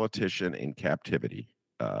politician in captivity,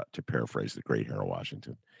 to paraphrase the great Harold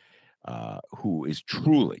Washington, who is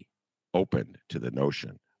truly open to the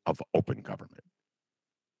notion of open government.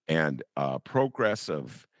 And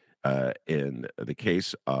progressive, in the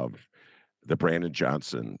case of the Brandon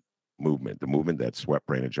Johnson movement, the movement that swept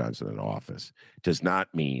Brandon Johnson in office, does not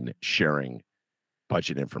mean sharing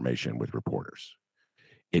budget information with reporters.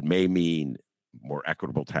 It may mean more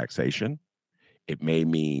equitable taxation. It may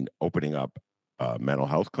mean opening up mental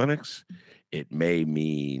health clinics. It may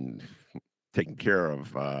mean taking care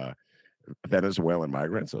of Venezuelan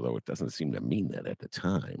migrants, although it doesn't seem to mean that at the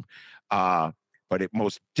time. But it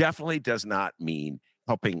most definitely does not mean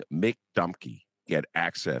helping Mick Dumke get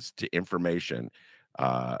access to information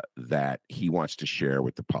that he wants to share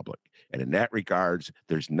with the public. And in that regards,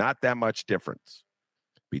 there's not that much difference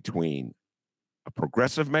between a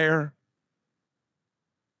progressive mayor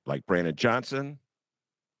like Brandon Johnson,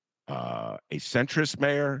 a centrist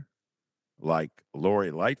mayor like Lori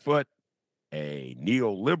Lightfoot, a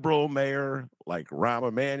neoliberal mayor like Rahm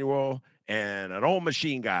Emanuel, and an old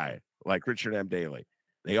machine guy like Richard M. Daley.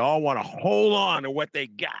 They all want to hold on to what they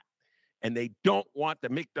got, and they don't want the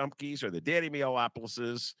Mick Dumkes or the Danny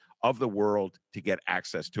Mealopoulos of the world to get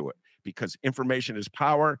access to it, because information is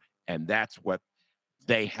power, and that's what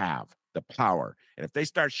they have, the power. And if they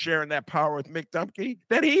start sharing that power with Mick Dumke,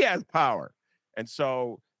 then he has power. And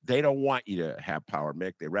so they don't want you to have power,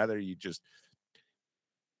 Mick. They rather you just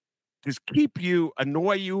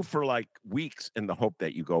annoy you for like weeks in the hope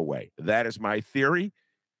that you go away. That is my theory.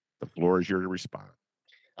 The floor is yours to respond.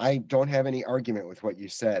 I don't have any argument with what you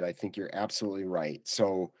said. I think you're absolutely right.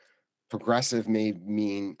 So progressive may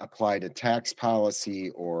mean apply to tax policy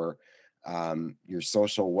or your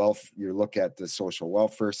look at the social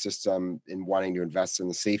welfare system and wanting to invest in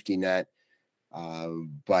the safety net.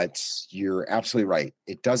 But you're absolutely right.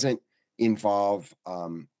 It doesn't involve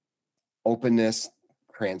openness,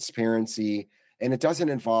 transparency, and it doesn't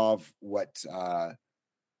involve what I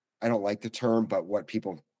don't like the term, but what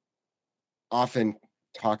people often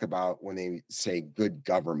talk about when they say good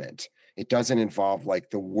government. It doesn't involve like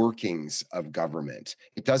the workings of government.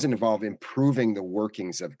 It doesn't involve improving the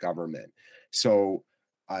workings of government. So,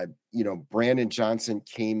 Brandon Johnson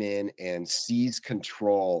came in and seized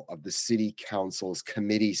control of the city council's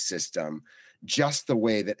committee system, just the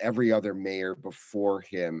way that every other mayor before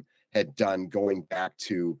him had done, going back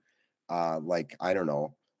to, I don't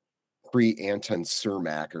know, pre-Anton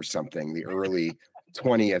Cermak or something, the early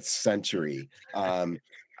 20th century.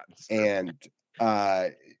 And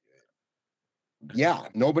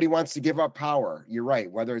nobody wants to give up power. You're right.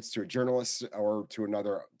 Whether it's to a journalist or to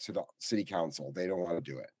the city council, they don't want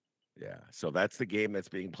to do it. Yeah. So that's the game that's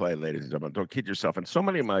being played, ladies and gentlemen. Don't kid yourself. And so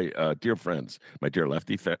many of my dear friends, my dear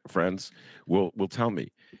lefty friends will tell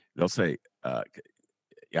me, they'll say, I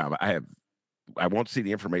won't see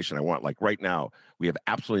the information I want. Like right now, we have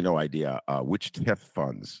absolutely no idea which TIF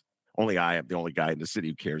funds. Only I am the only guy in the city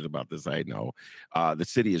who cares about this. I know the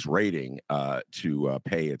city is rating to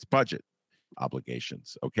pay its budget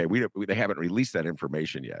obligations. Okay, they haven't released that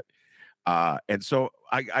information yet, and so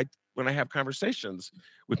I when I have conversations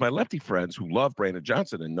with my lefty friends who love Brandon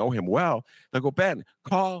Johnson and know him well, they'll go, Ben,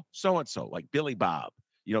 call so and so, like Billy Bob.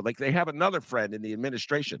 Like they have another friend in the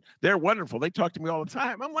administration. They're wonderful. They talk to me all the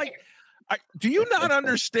time. I'm like, do you not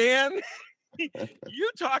understand?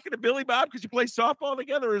 You talking to Billy Bob because you play softball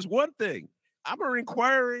together is one thing. I'm an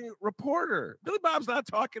inquiring reporter. Billy Bob's not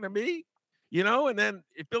talking to me, and then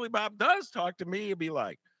if Billy Bob does talk to me, he'll be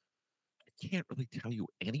like, I can't really tell you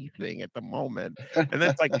anything at the moment. And then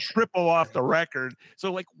it's like triple off the record.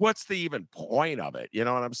 So like, what's the even point of it? You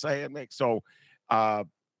know what I'm saying, Mick? So I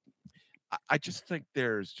just think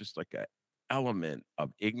there's just like a element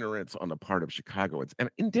of ignorance on the part of Chicagoans and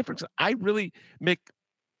indifference. I really, Mick,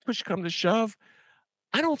 push come to shove,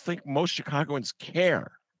 I don't think most Chicagoans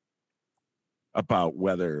care about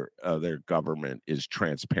whether their government is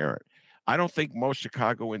transparent. I don't think most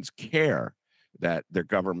Chicagoans care that their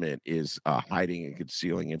government is hiding and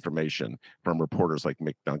concealing information from reporters like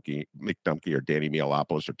Mick Dumke or Danny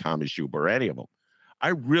Mielopoulos or Tommy Schuber or any of them. I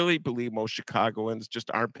really believe most Chicagoans just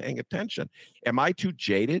aren't paying attention. Am I too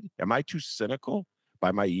jaded? Am I too cynical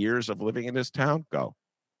by my years of living in this town? Go.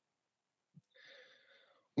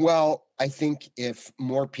 Well, I think if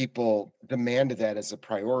more people demanded that as a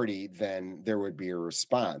priority, then there would be a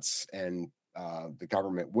response and the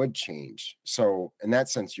government would change. So in that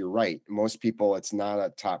sense, you're right. Most people, it's not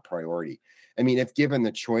a top priority. I mean, if given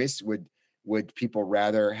the choice, would people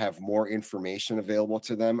rather have more information available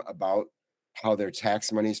to them about how their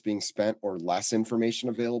tax money is being spent or less information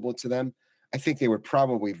available to them? I think they would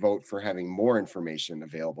probably vote for having more information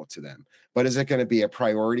available to them. But is it going to be a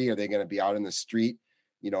priority? Are they going to be out in the street,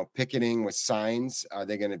 picketing with signs? Are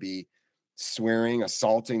they going to be swearing,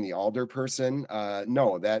 assaulting the alder person?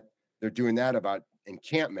 No, that they're doing that about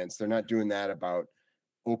encampments. They're not doing that about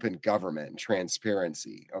open government and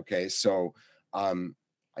transparency. Okay. So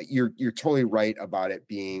you're totally right about it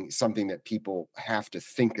being something that people have to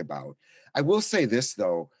think about. I will say this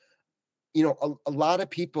though, a lot of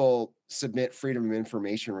people submit freedom of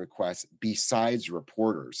information requests besides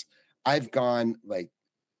reporters. I've gone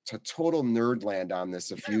to total nerd land on this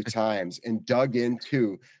a few times and dug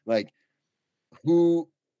into who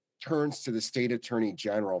turns to the state attorney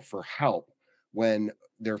general for help when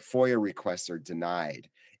their FOIA requests are denied.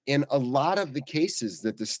 In a lot of the cases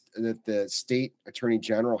that the state attorney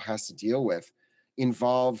general has to deal with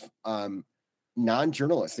involve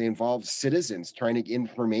non-journalists. They involve citizens trying to get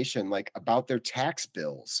information about their tax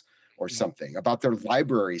bills or something, about their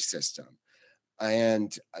library system.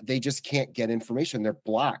 And they just can't get information. They're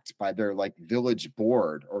blocked by their village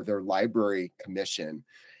board or their library commission.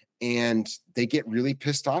 And they get really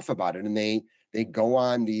pissed off about it. And they go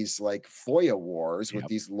on these FOIA wars with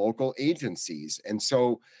these local agencies. And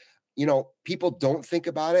so, people don't think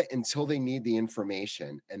about it until they need the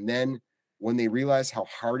information. And then when they realize how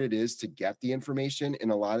hard it is to get the information in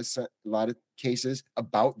a lot of cases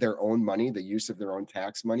about their own money, the use of their own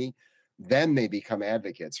tax money, then they become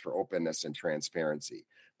advocates for openness and transparency.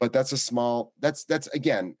 But that's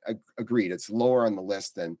again, agreed. It's lower on the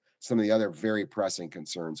list than some of the other very pressing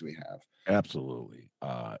concerns we have. Absolutely.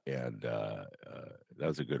 That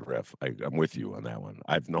was a good riff. I'm with you on that one.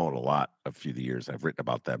 I've known a few of the years. I've written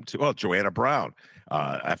about them too. Well, Joanna Brown,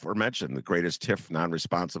 aforementioned, the greatest TIF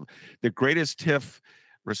non-responsive, the greatest TIF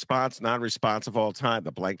non-response of all time,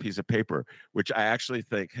 the blank piece of paper, which I actually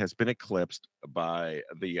think has been eclipsed by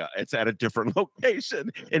it's at a different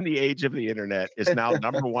location in the age of the internet. It's now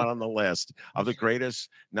number one on the list of the greatest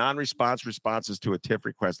non-response responses to a TIF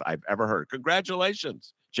request I've ever heard.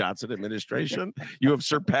 Congratulations, Johnson administration. You have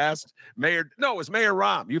surpassed it was Mayor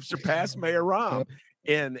Rahm. You've surpassed Mayor Rahm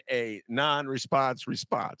in a non-response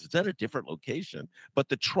response. It's at a different location, but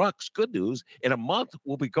the trucks, good news, in a month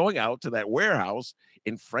will be going out to that warehouse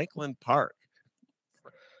in Franklin Park.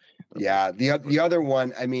 Yeah, the other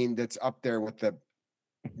one, I mean, that's up there with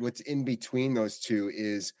what's in between those two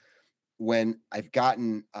is when I've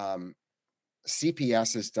gotten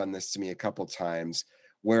CPS has done this to me a couple times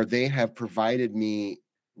where they have provided me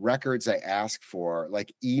records I ask for,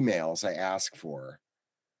 like emails I ask for,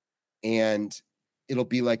 and it'll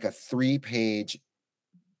be like a 3-page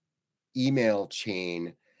email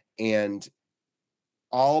chain, and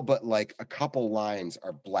all but like a couple lines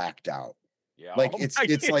are blacked out. Yeah, like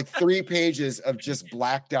it's like 3 pages of just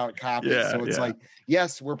blacked out copies. Yeah, so it's like,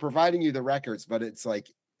 yes, we're providing you the records, but it's like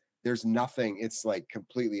there's nothing. It's like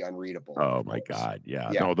completely unreadable. Oh my God!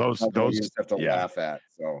 Yeah, no, those you just have to laugh at.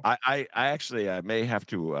 So I actually may have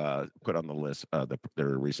to put on the list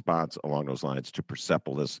their response along those lines to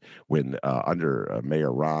Persepolis when under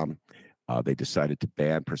Mayor Rahm, they decided to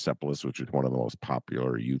ban Persepolis, which is one of the most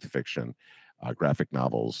popular youth fiction graphic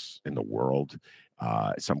novels in the world.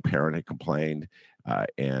 Some parent had complained,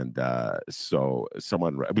 and so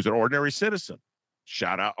someone, it was an ordinary citizen.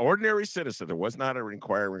 Shout out, ordinary citizen. There was not an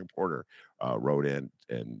inquiring reporter wrote in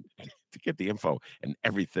and to get the info, and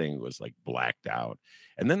everything was like blacked out.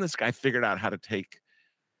 And then this guy figured out how to take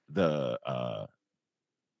the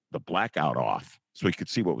blackout off so he could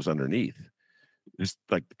see what was underneath. Just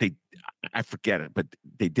like I forget it, but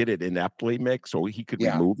they did it ineptly, Mick, so he could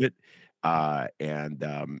remove it. And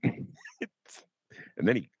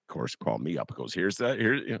then he, of course, called me up and goes, here's that.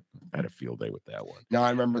 I had a field day with that one. No, I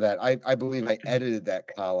remember that. I believe I edited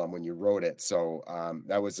that column when you wrote it. So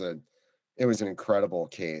it was an incredible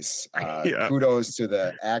case. Kudos to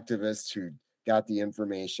the activists who got the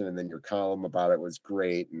information, and then your column about it was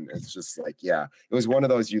great. And it's just like, it was one of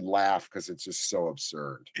those you laugh because it's just so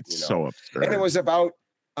absurd. It's so absurd. And it was about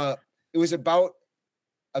a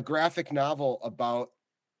graphic novel about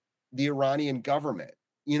the Iranian government.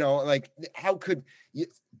 Like how could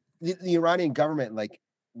the Iranian government like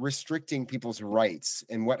restricting people's rights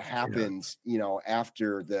and what happened,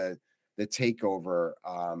 after the takeover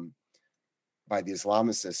by the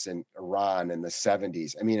Islamicists in Iran in the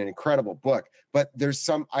 70s. I mean, an incredible book, but there's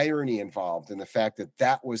some irony involved in the fact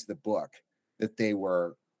that was the book that they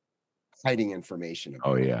were hiding information about.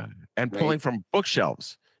 Oh yeah, and pulling from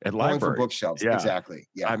bookshelves at libraries. Pulling from bookshelves, exactly.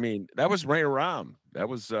 Yeah, I mean, that was Mayor Rahm. That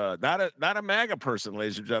was not a MAGA person,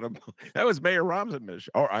 ladies and gentlemen. That was Mayor Rahm's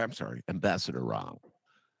administration. Or I'm sorry, Ambassador Rahm.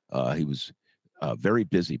 He was very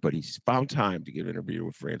busy, but he found time to give an interview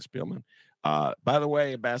with Fran Spielman. By the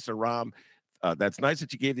way, Ambassador Rahm, that's nice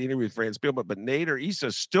that you gave the interview with Fran Spielman, but Nader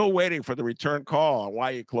Issa still waiting for the return call on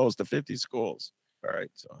why you closed the 50 schools. All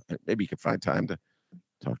right, so maybe you can find time to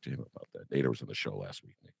talk to him about that. Nader was on the show last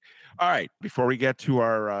week, Nick. All right, before we get to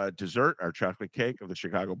our dessert, our chocolate cake of the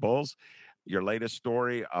Chicago Bulls, your latest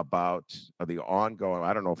story about the ongoing,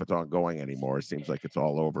 I don't know if it's ongoing anymore. It seems like it's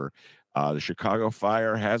all over. The Chicago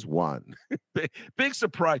Fire has won. Big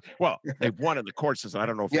surprise. Well, they've won in the court system. I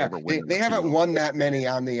don't know if they ever win. They haven't won that many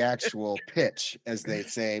on the actual pitch, as they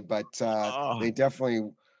say, but they definitely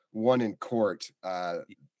won in court last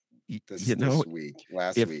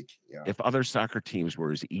week. Yeah. If other soccer teams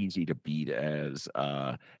were as easy to beat as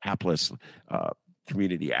hapless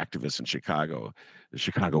community activists in Chicago, the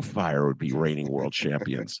Chicago Fire would be reigning world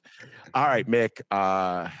champions. All right, Mick.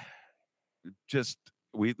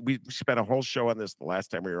 We spent a whole show on this the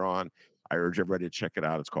last time we were on. I urge everybody to check it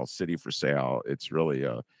out. It's called City for Sale. It's really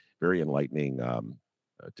a very enlightening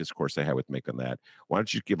discourse I had with Mick on that. Why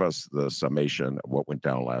don't you give us the summation of what went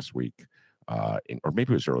down last week? Or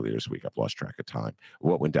maybe it was earlier this week. I've lost track of time.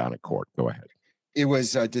 What went down in court? Go ahead. It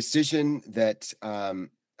was a decision that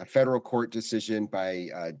a federal court decision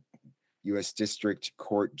by U.S. District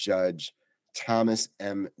Court Judge Thomas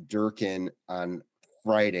M. Durkin on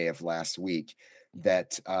Friday of last week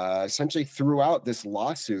that essentially threw out this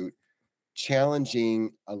lawsuit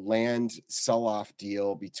challenging a land sell-off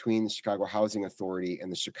deal between the Chicago Housing Authority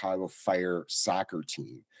and the Chicago Fire soccer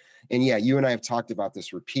team. And you and I have talked about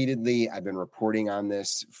this repeatedly. I've been reporting on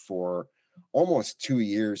this for almost 2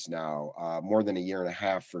 years now, more than a year and a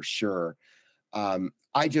half for sure.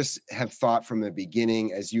 I just have thought from the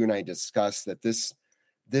beginning, as you and I discussed, that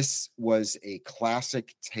this was a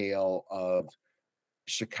classic tale of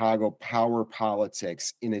Chicago power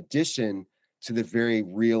politics, in addition to the very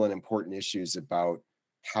real and important issues about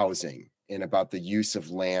housing and about the use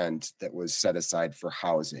of land that was set aside for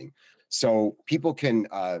housing. So people can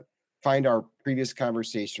find our previous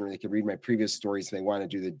conversation, or they can read my previous stories if they want to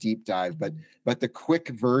do the deep dive. But the quick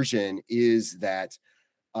version is that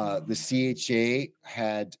the CHA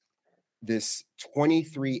had this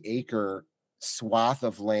 23-acre swath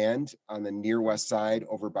of land on the near west side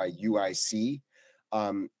over by UIC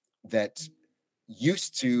that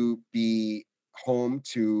used to be home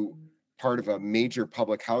to part of a major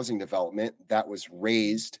public housing development that was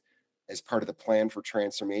raised as part of the plan for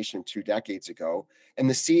transformation 2 decades ago. And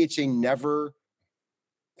the CHA never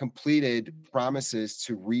completed promises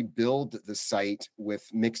to rebuild the site with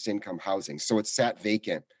mixed income housing. So it sat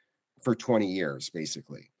vacant for 20 years,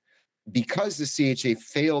 basically. Because the CHA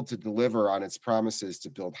failed to deliver on its promises to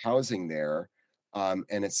build housing there, and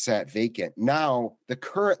it sat vacant, now the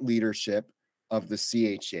current leadership of the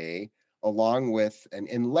CHA, along with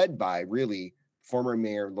and led by really former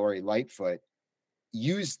Mayor Lori Lightfoot,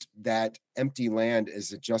 used that empty land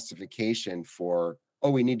as a justification for, oh,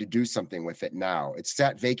 we need to do something with it now. It's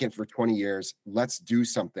sat vacant for 20 years. Let's do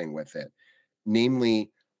something with it.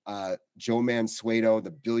 Namely, Joe Mansueto,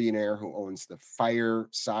 the billionaire who owns the Fire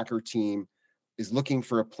soccer team, is looking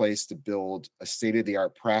for a place to build a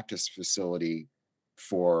state-of-the-art practice facility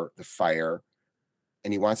for the Fire,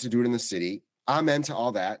 and he wants to do it in the city. I'm into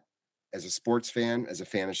all that. As a sports fan, as a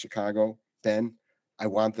fan of Chicago, then I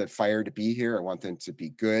want the Fire to be here. I want them to be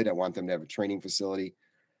good. I want them to have a training facility.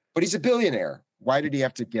 But he's a billionaire. Why did he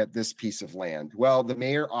have to get this piece of land? Well, the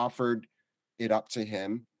mayor offered it up to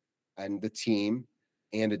him and the team,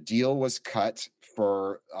 and a deal was cut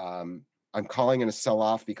for, I'm calling it a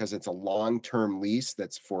sell-off because it's a long-term lease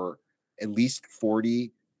that's for at least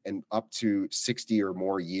 40 and up to 60 or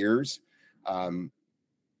more years.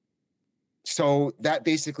 So that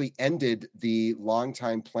basically ended the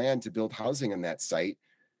long-time plan to build housing on that site.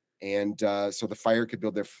 And so the Fire could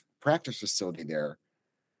build their practice facility there.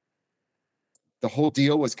 The whole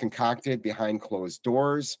deal was concocted behind closed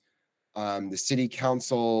doors. The city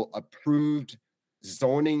council approved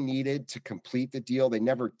zoning needed to complete the deal. They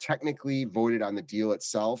never technically voted on the deal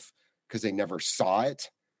itself because they never saw it,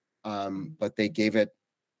 but they gave it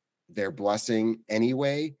their blessing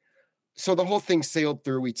anyway. So the whole thing sailed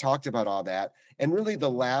through. We talked about all that. And really the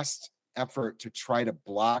last effort to try to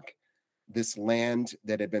block this land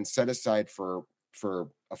that had been set aside for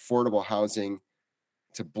affordable housing,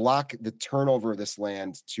 to block the turnover of this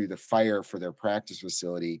land to the Fire for their practice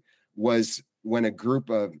facility, was when a group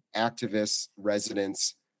of activists,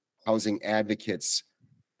 residents, housing advocates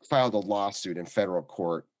filed a lawsuit in federal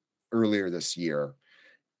court earlier this year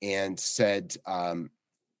and said,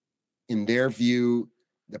 in their view,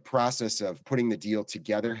 the process of putting the deal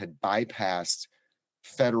together had bypassed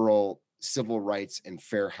federal civil rights and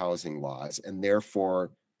fair housing laws, and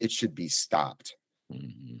therefore it should be stopped.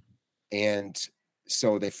 Mm-hmm. And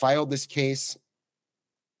so they filed this case.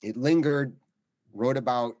 It lingered, wrote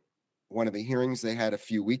about one of the hearings they had a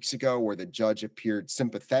few weeks ago where the judge appeared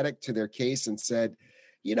sympathetic to their case and said,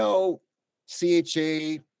 you know,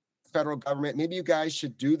 CHA, federal government, maybe you guys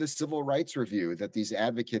should do the civil rights review that these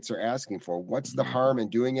advocates are asking for. What's the harm in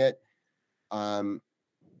doing it?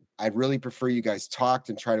 I'd really prefer you guys talked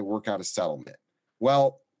and try to work out a settlement.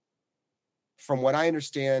 Well, from what I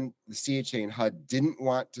understand, the CHA and HUD didn't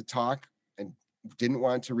want to talk and didn't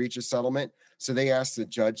want to reach a settlement. So they asked the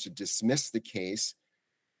judge to dismiss the case.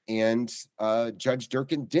 And Judge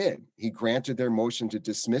Durkin did. He granted their motion to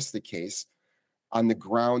dismiss the case on the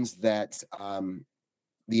grounds that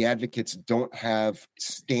the advocates don't have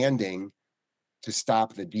standing to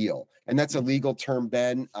stop the deal. And that's a legal term,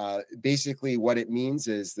 Ben. Basically, what it means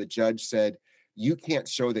is the judge said, you can't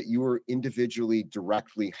show that you were individually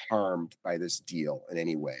directly harmed by this deal in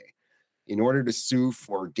any way. In order to sue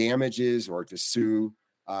for damages or to sue,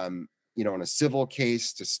 in a civil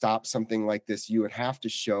case to stop something like this, you would have to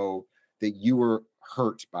show that you were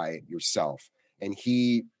hurt by it yourself. And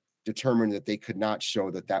he determined that they could not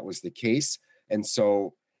show that that was the case. And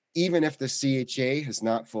so even if the CHA has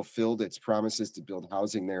not fulfilled its promises to build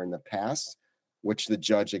housing there in the past, which the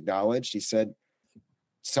judge acknowledged, he said,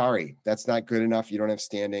 sorry, that's not good enough. You don't have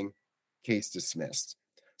standing. Case dismissed.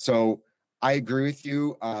 So I agree with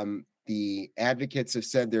you. The advocates have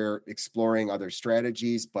said they're exploring other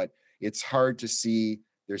strategies, but it's hard to see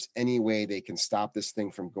there's any way they can stop this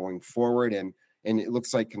thing from going forward. And it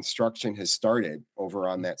looks like construction has started over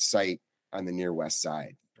on that site on the near west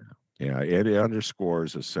side. Yeah, it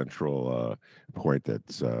underscores a central point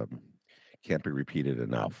that's can't be repeated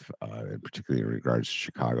enough, and particularly in regards to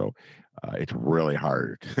Chicago. It's really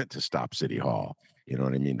hard to stop City Hall. You know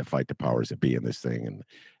what I mean? To fight the powers that be in this thing. And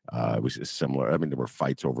it was similar. I mean, there were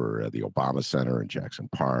fights over the Obama Center in Jackson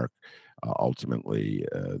Park. Ultimately,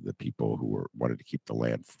 the people who wanted to keep the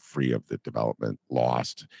land free of the development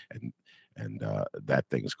lost, and that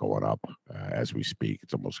thing's going up as we speak.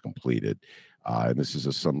 It's almost completed. And this is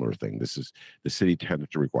a similar thing. This is the city tends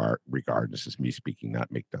to regard, this is me speaking,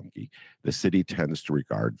 not Mick Dumke. The city tends to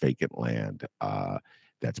regard vacant land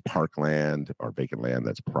that's parkland or vacant land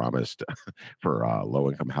that's promised for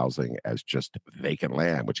low-income housing as just vacant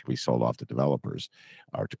land, which can be sold off to developers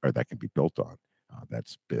or that can be built on.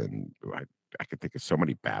 That's been, I can think of so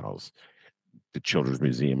many battles. The Children's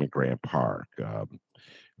Museum in Grant Park,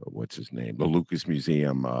 what's his name? The Lucas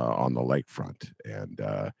Museum on the lakefront. And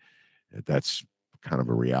that's kind of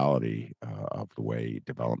a reality of the way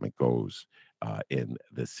development goes in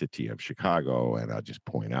the city of Chicago. And I'll just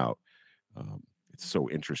point out, it's so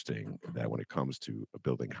interesting that when it comes to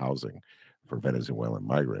building housing for Venezuelan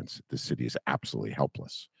migrants, the city is absolutely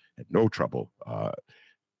helpless. Had no trouble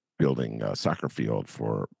building a soccer field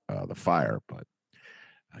for the fire, but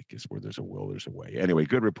I guess where there's a will, there's a way. Anyway,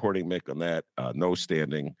 good reporting, Mick, on that. No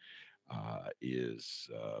standing is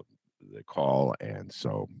the call, and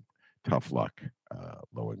so tough luck,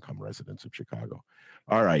 low-income residents of Chicago.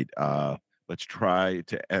 All right, let's try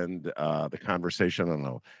to end the conversation on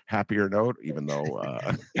a happier note, even though...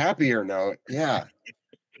 happier note, yeah.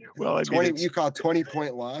 Well, I 20, mean, you call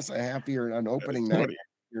 20-point loss a happier on opening night.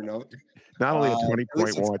 Your note. Not only a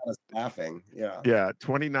 20-point loss, laughing. Yeah,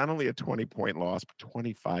 20. Not only a 20-point loss, but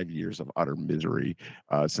 25 years of utter misery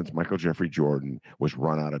since Michael Jeffrey Jordan was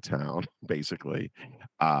run out of town, basically.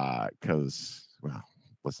 Because, well,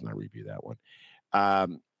 let's not review that one.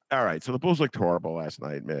 All right, so the Bulls looked horrible last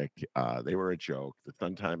night, Mick. They were a joke. The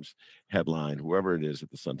Sun-Times headline, whoever it is at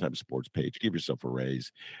the Sun-Times sports page, give yourself a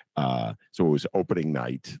raise. So it was opening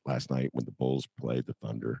night last night when the Bulls played the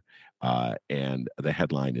Thunder, and the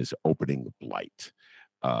headline is Opening Blight.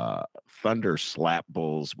 Thunder slap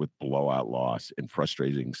Bulls with blowout loss in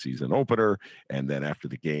frustrating season opener. And then after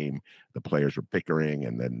the game, the players were bickering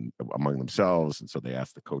and then among themselves. And so they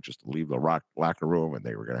asked the coaches to leave the locker room and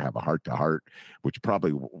they were going to have a heart-to-heart, which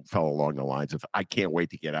probably fell along the lines of, I can't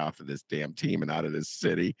wait to get out of this damn team and out of this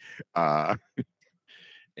city.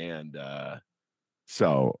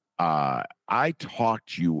 So I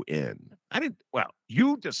talked you in.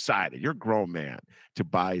 You decided, you're a grown man, to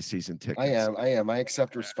buy season tickets. I am. I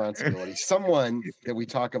accept responsibility. Someone that we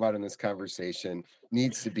talk about in this conversation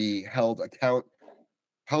needs to be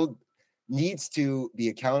needs to be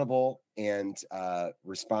accountable and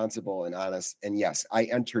responsible and honest. And yes, I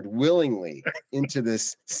entered willingly into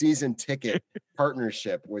this season ticket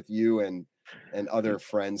partnership with you and other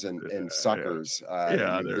friends and suckers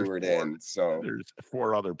lured in. So there's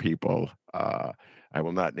 4 other people. I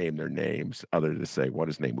will not name their names, other to say one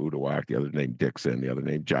is named Udawak, the other named Dixon, the other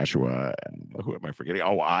named Joshua, and who am I forgetting?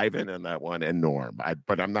 Oh, Ivan and that one, and Norm.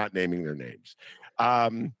 But I'm not naming their names.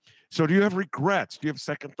 So do you have regrets? Do you have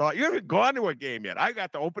second thought? You haven't gone to a game yet. I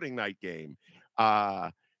got the opening night game.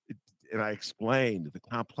 And I explained the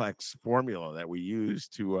complex formula that we use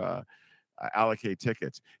to allocate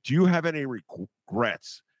tickets. Do you have any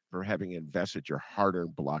regrets for having invested your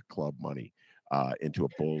hard-earned Block Club money into a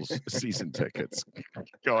Bulls season tickets?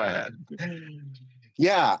 Go ahead.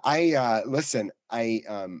 Yeah, I listen.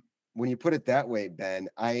 When you put it that way, Ben,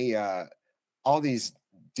 all these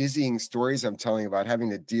dizzying stories I'm telling you about having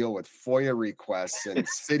to deal with FOIA requests and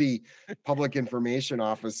city public information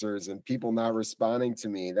officers and people not responding to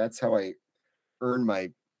me. That's how I earn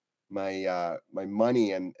my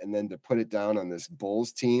money, and then to put it down on this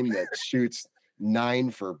Bulls team that shoots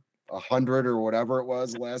 9 for 100 or whatever it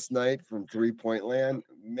was last night from 3-point land.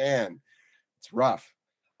 Man, it's rough.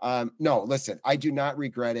 No, listen, I do not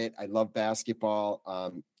regret it. I love basketball.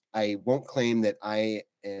 I won't claim that I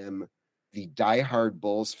am the diehard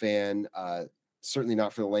Bulls fan, certainly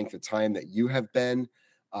not for the length of time that you have been.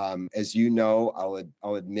 As you know,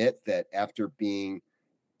 I'll admit that after being,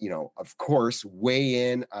 of course,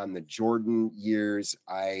 way in on the Jordan years,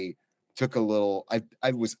 I took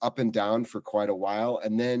I was up and down for quite a while.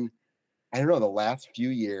 And then, I don't know, the last few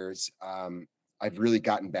years, I've really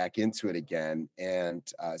gotten back into it again. And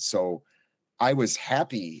so I was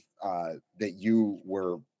happy that you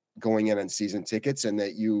were going in on season tickets and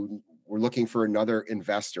that you were looking for another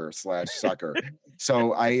investor / sucker.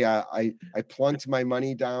 So I plunked my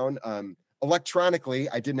money down electronically.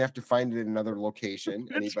 I didn't have to find it in another location.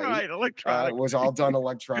 That's right, electronically. It was all done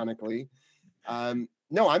electronically.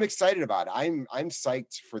 No, I'm excited about it. I'm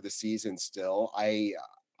psyched for the season still.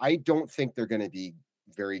 I don't think they're going to be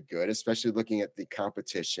very good, especially looking at the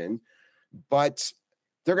competition, but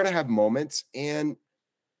they're going to have moments. And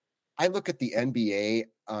I look at the NBA.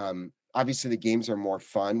 Obviously, the games are more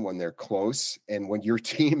fun when they're close and when your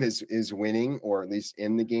team is winning, or at least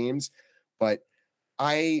in the games. But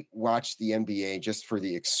I watch the NBA just for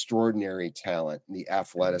the extraordinary talent, and the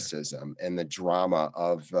athleticism, and the drama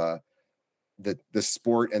of the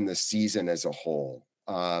sport and the season as a whole.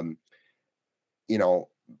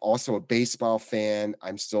 Also a baseball fan.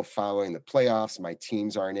 I'm still following the playoffs. My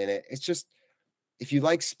teams aren't in it. It's just, if you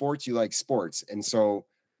like sports, you like sports. And so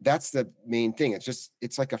that's the main thing.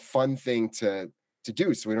 It's like a fun thing to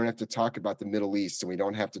do. So we don't have to talk about the Middle East, and we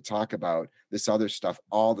don't have to talk about this other stuff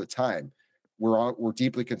all the time. We're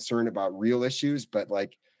deeply concerned about real issues, but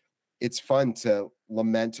like, it's fun to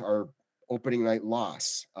lament our opening night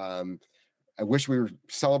loss. I wish we were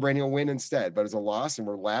celebrating a win instead, but it's a loss, and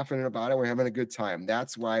we're laughing about it. We're having a good time.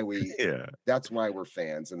 That's why that's why we're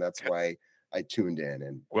fans, and that's why I tuned in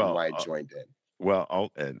and why I joined in.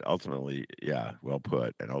 Well, and ultimately, yeah, well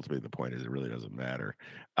put. And ultimately, the point is, it really doesn't matter,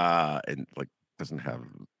 and like doesn't have.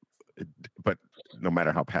 But no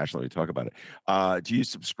matter how passionately we talk about it, do you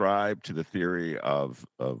subscribe to the theory of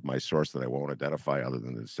my source that I won't identify, other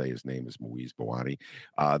than to say his name is Moise Bawani,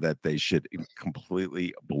 that they should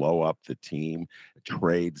completely blow up the team,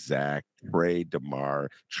 trade Zach, trade DeMar,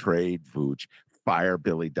 trade Vooch, fire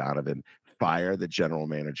Billy Donovan, fire the general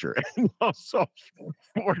manager, and also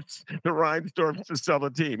force the Rhinestorms to sell the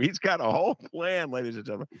team? He's got a whole plan, ladies and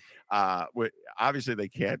gentlemen. Obviously, they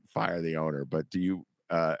can't fire the owner, but do you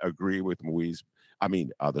agree with Moise? I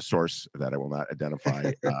mean, the source that I will not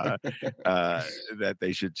identify, that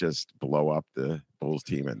they should just blow up the Bulls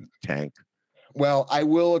team and tank? Well, I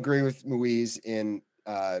will agree with Moise in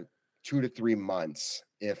 2 to 3 months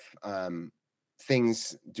if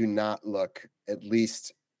things do not look at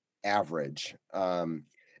least average. Even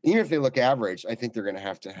if they look average, I think they're going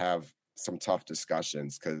to have some tough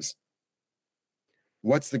discussions, because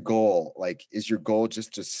what's the goal? Like, is your goal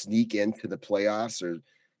just to sneak into the playoffs, or,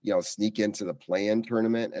 sneak into the play-in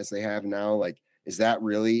tournament as they have now? Like, is that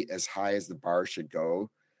really as high as the bar should go?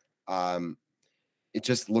 It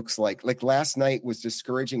just looks like last night was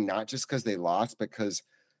discouraging, not just because they lost, because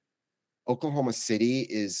Oklahoma City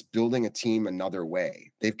is building a team another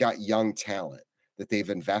way. They've got young talent that they've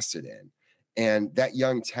invested in, and that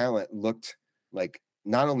young talent looked like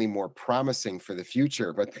not only more promising for the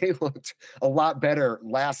future, but they looked a lot better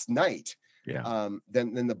last night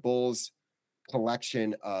than the Bulls'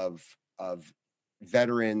 collection of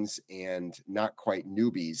veterans and not quite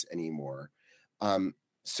newbies anymore.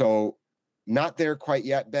 So not there quite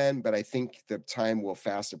yet, Ben, but I think the time will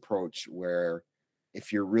fast approach where,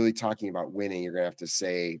 if you're really talking about winning, you're going to have to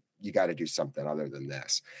say, you got to do something other than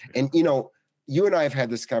this. And, you and I have had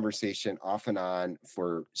this conversation off and on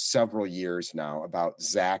for several years now about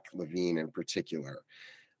Zach LaVine in particular.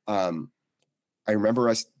 I remember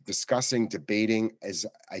us debating, as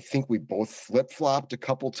I think we both flip-flopped a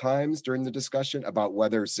couple times during the discussion about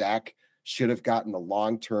whether Zach should have gotten a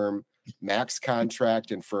long-term max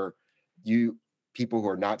contract. And for you people who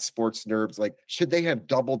are not sports nerds, like, should they have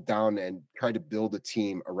doubled down and tried to build a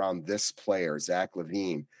team around this player, Zach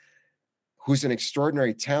LaVine, who's an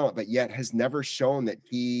extraordinary talent, but yet has never shown that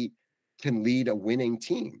he can lead a winning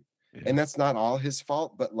team. Yeah. And that's not all his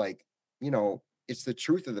fault, but it's the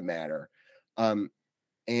truth of the matter.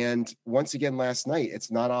 And once again, last night,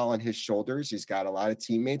 it's not all on his shoulders. He's got a lot of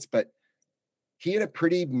teammates, but he had a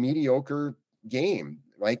pretty mediocre game,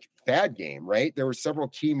 like bad game, right? There were several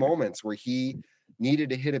key moments where he needed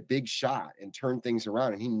to hit a big shot and turn things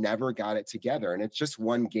around, and he never got it together. And it's just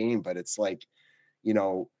one game, but it's like,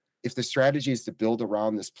 if the strategy is to build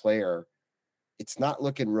around this player, it's not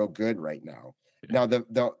looking real good right now. Yeah.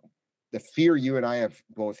 Now, the fear you and I have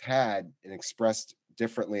both had and expressed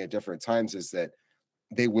differently at different times is that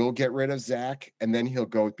they will get rid of Zach, and then he'll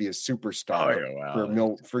go be a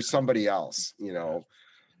superstar for somebody else,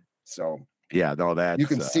 So yeah, no, that's, you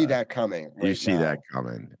can see that coming. You see now. That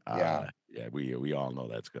coming. Yeah. Yeah, we all know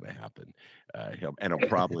that's going to happen. And he'll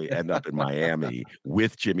probably end up in Miami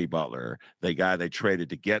with Jimmy Butler, the guy they traded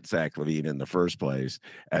to get Zach LaVine in the first place,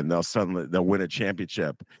 and they'll win a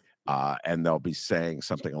championship, and they'll be saying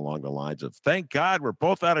something along the lines of, "Thank God we're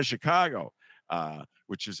both out of Chicago,"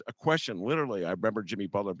 which is a question. Literally, I remember Jimmy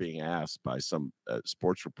Butler being asked by some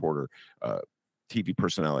sports reporter, TV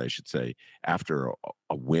personality, I should say, after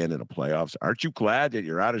a win in the playoffs, "Aren't you glad that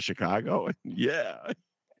you're out of Chicago?" Yeah.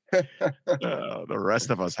 The rest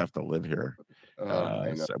of us have to live here.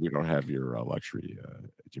 So we don't have your luxury,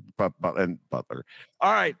 and Butler.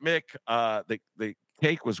 All right, Mick. The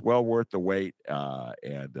cake was well worth the wait.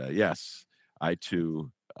 Yes, I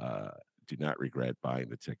too do not regret buying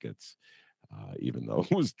the tickets, even though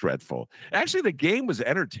it was dreadful. Actually, the game was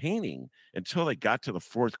entertaining until they got to the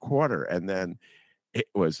fourth quarter, and then it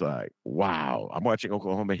was like, wow, I'm watching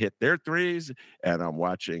Oklahoma hit their threes, and I'm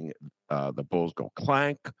watching the Bulls go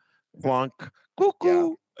clank, clunk,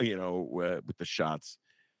 cuckoo, with the shots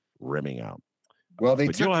rimming out. Well, they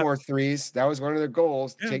took more threes. That was one of their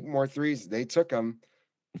goals, take more threes. They took them.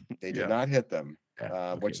 They did not hit them,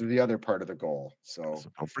 which is the other part of the goal. So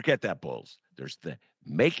don't forget that, Bulls. There's the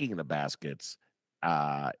making the baskets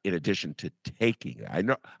in addition to taking. I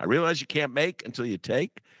realize you can't make until you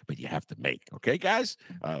take, but you have to make. Okay, guys?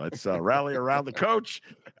 Let's rally around the coach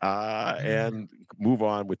and move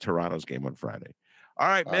on with Toronto's game on Friday. All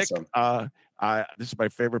right, awesome. Mick, this is my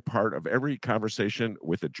favorite part of every conversation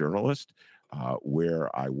with a journalist,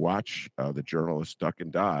 where I watch the journalist duck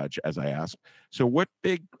and dodge as I ask, so what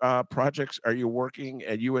big projects are you working,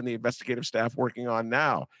 and you and the investigative staff working on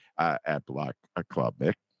now at Block Club,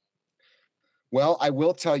 Mick? Well, I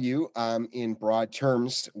will tell you, in broad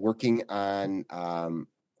terms, working on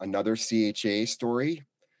another CHA story.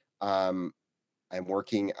 I'm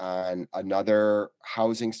working on another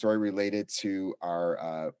housing story related to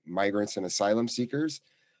our migrants and asylum seekers,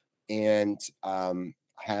 and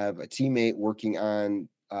have a teammate working on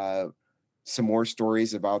some more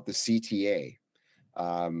stories about the CTA.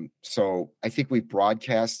 So I think we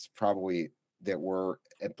broadcast probably that we're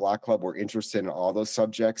at Block Club, we're interested in all those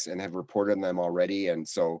subjects and have reported on them already. And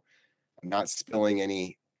so I'm not spilling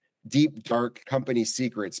any deep, dark company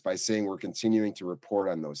secrets by saying we're continuing to report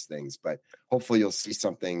on those things, but hopefully you'll see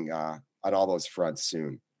something on all those fronts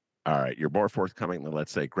soon. All right, you're more forthcoming than,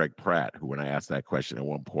 let's say, Greg Pratt, who, when I asked that question at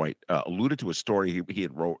one point, alluded to a story he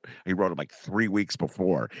wrote it like 3 weeks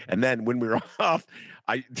before, and then when we were off,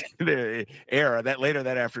 the air that later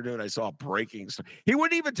that afternoon, I saw a breaking story. He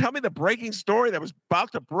wouldn't even tell me the breaking story that was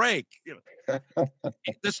about to break.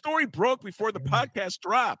 The story broke before the podcast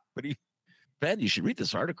dropped, but Ben, you should read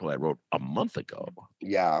this article I wrote a month ago.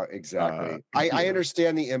 Yeah, exactly. I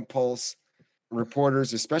understand the impulse.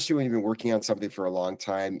 Reporters, especially when you've been working on something for a long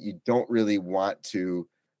time, you don't really want to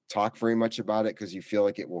talk very much about it because you feel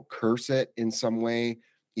like it will curse it in some way.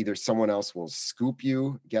 Either someone else will scoop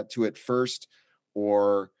you, get to it first,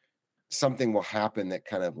 or something will happen that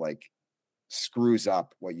kind of like screws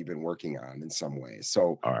up what you've been working on in some way.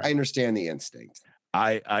 So right. I understand the instinct.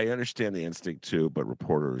 I understand the instinct too, but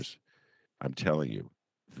reporters, I'm telling you,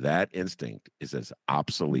 that instinct is as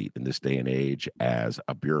obsolete in this day and age as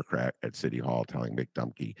a bureaucrat at City Hall telling Mick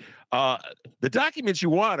Dumke, the documents you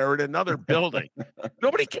want are in another building.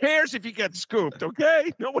 Nobody cares if you get scooped,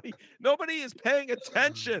 okay? Nobody is paying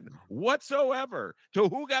attention whatsoever to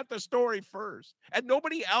who got the story first. And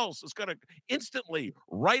nobody else is going to instantly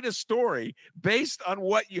write a story based on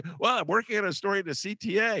I'm working on a story in the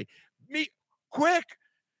CTA. Quick,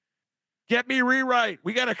 get me rewrite.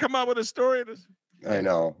 We got to come up with a story. I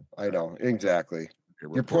know. Exactly.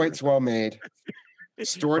 Your point's well made.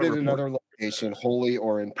 Stored in another location, wholly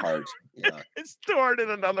or in part. Yeah. It's stored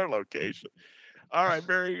in another location. All right,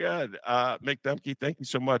 very good. Mick Dumke, thank you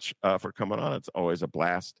so much for coming on. It's always a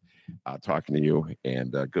blast talking to you,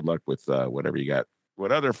 and good luck with whatever you got,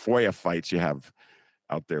 what other FOIA fights you have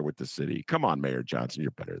out there with the city. Come on, Mayor Johnson,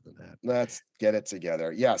 you're better than that. Let's get it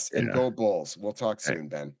together. Yes, and go Bulls. We'll talk soon,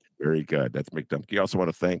 Ben. Very good. That's Mick Dumke. I also want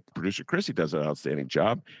to thank producer Chris. He does an outstanding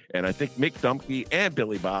job. And I think Mick Dumke and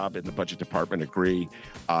Billy Bob in the budget department agree.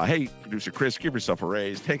 Hey, producer Chris, give yourself a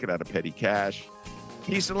raise. Take it out of petty cash.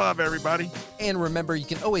 Peace and love, everybody. And remember, you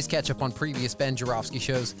can always catch up on previous Ben Joravsky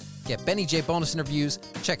shows, get Benny J bonus interviews,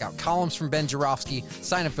 check out columns from Ben Joravsky,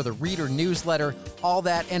 sign up for the Reader newsletter, all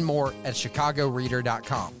that and more at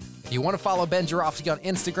chicagoreader.com. If you want to follow Ben Joravsky on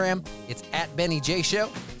Instagram, it's at Benny J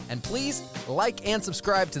Show. And please like and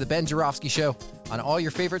subscribe to The Ben Joravsky Show on all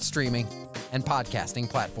your favorite streaming and podcasting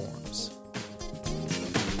platforms.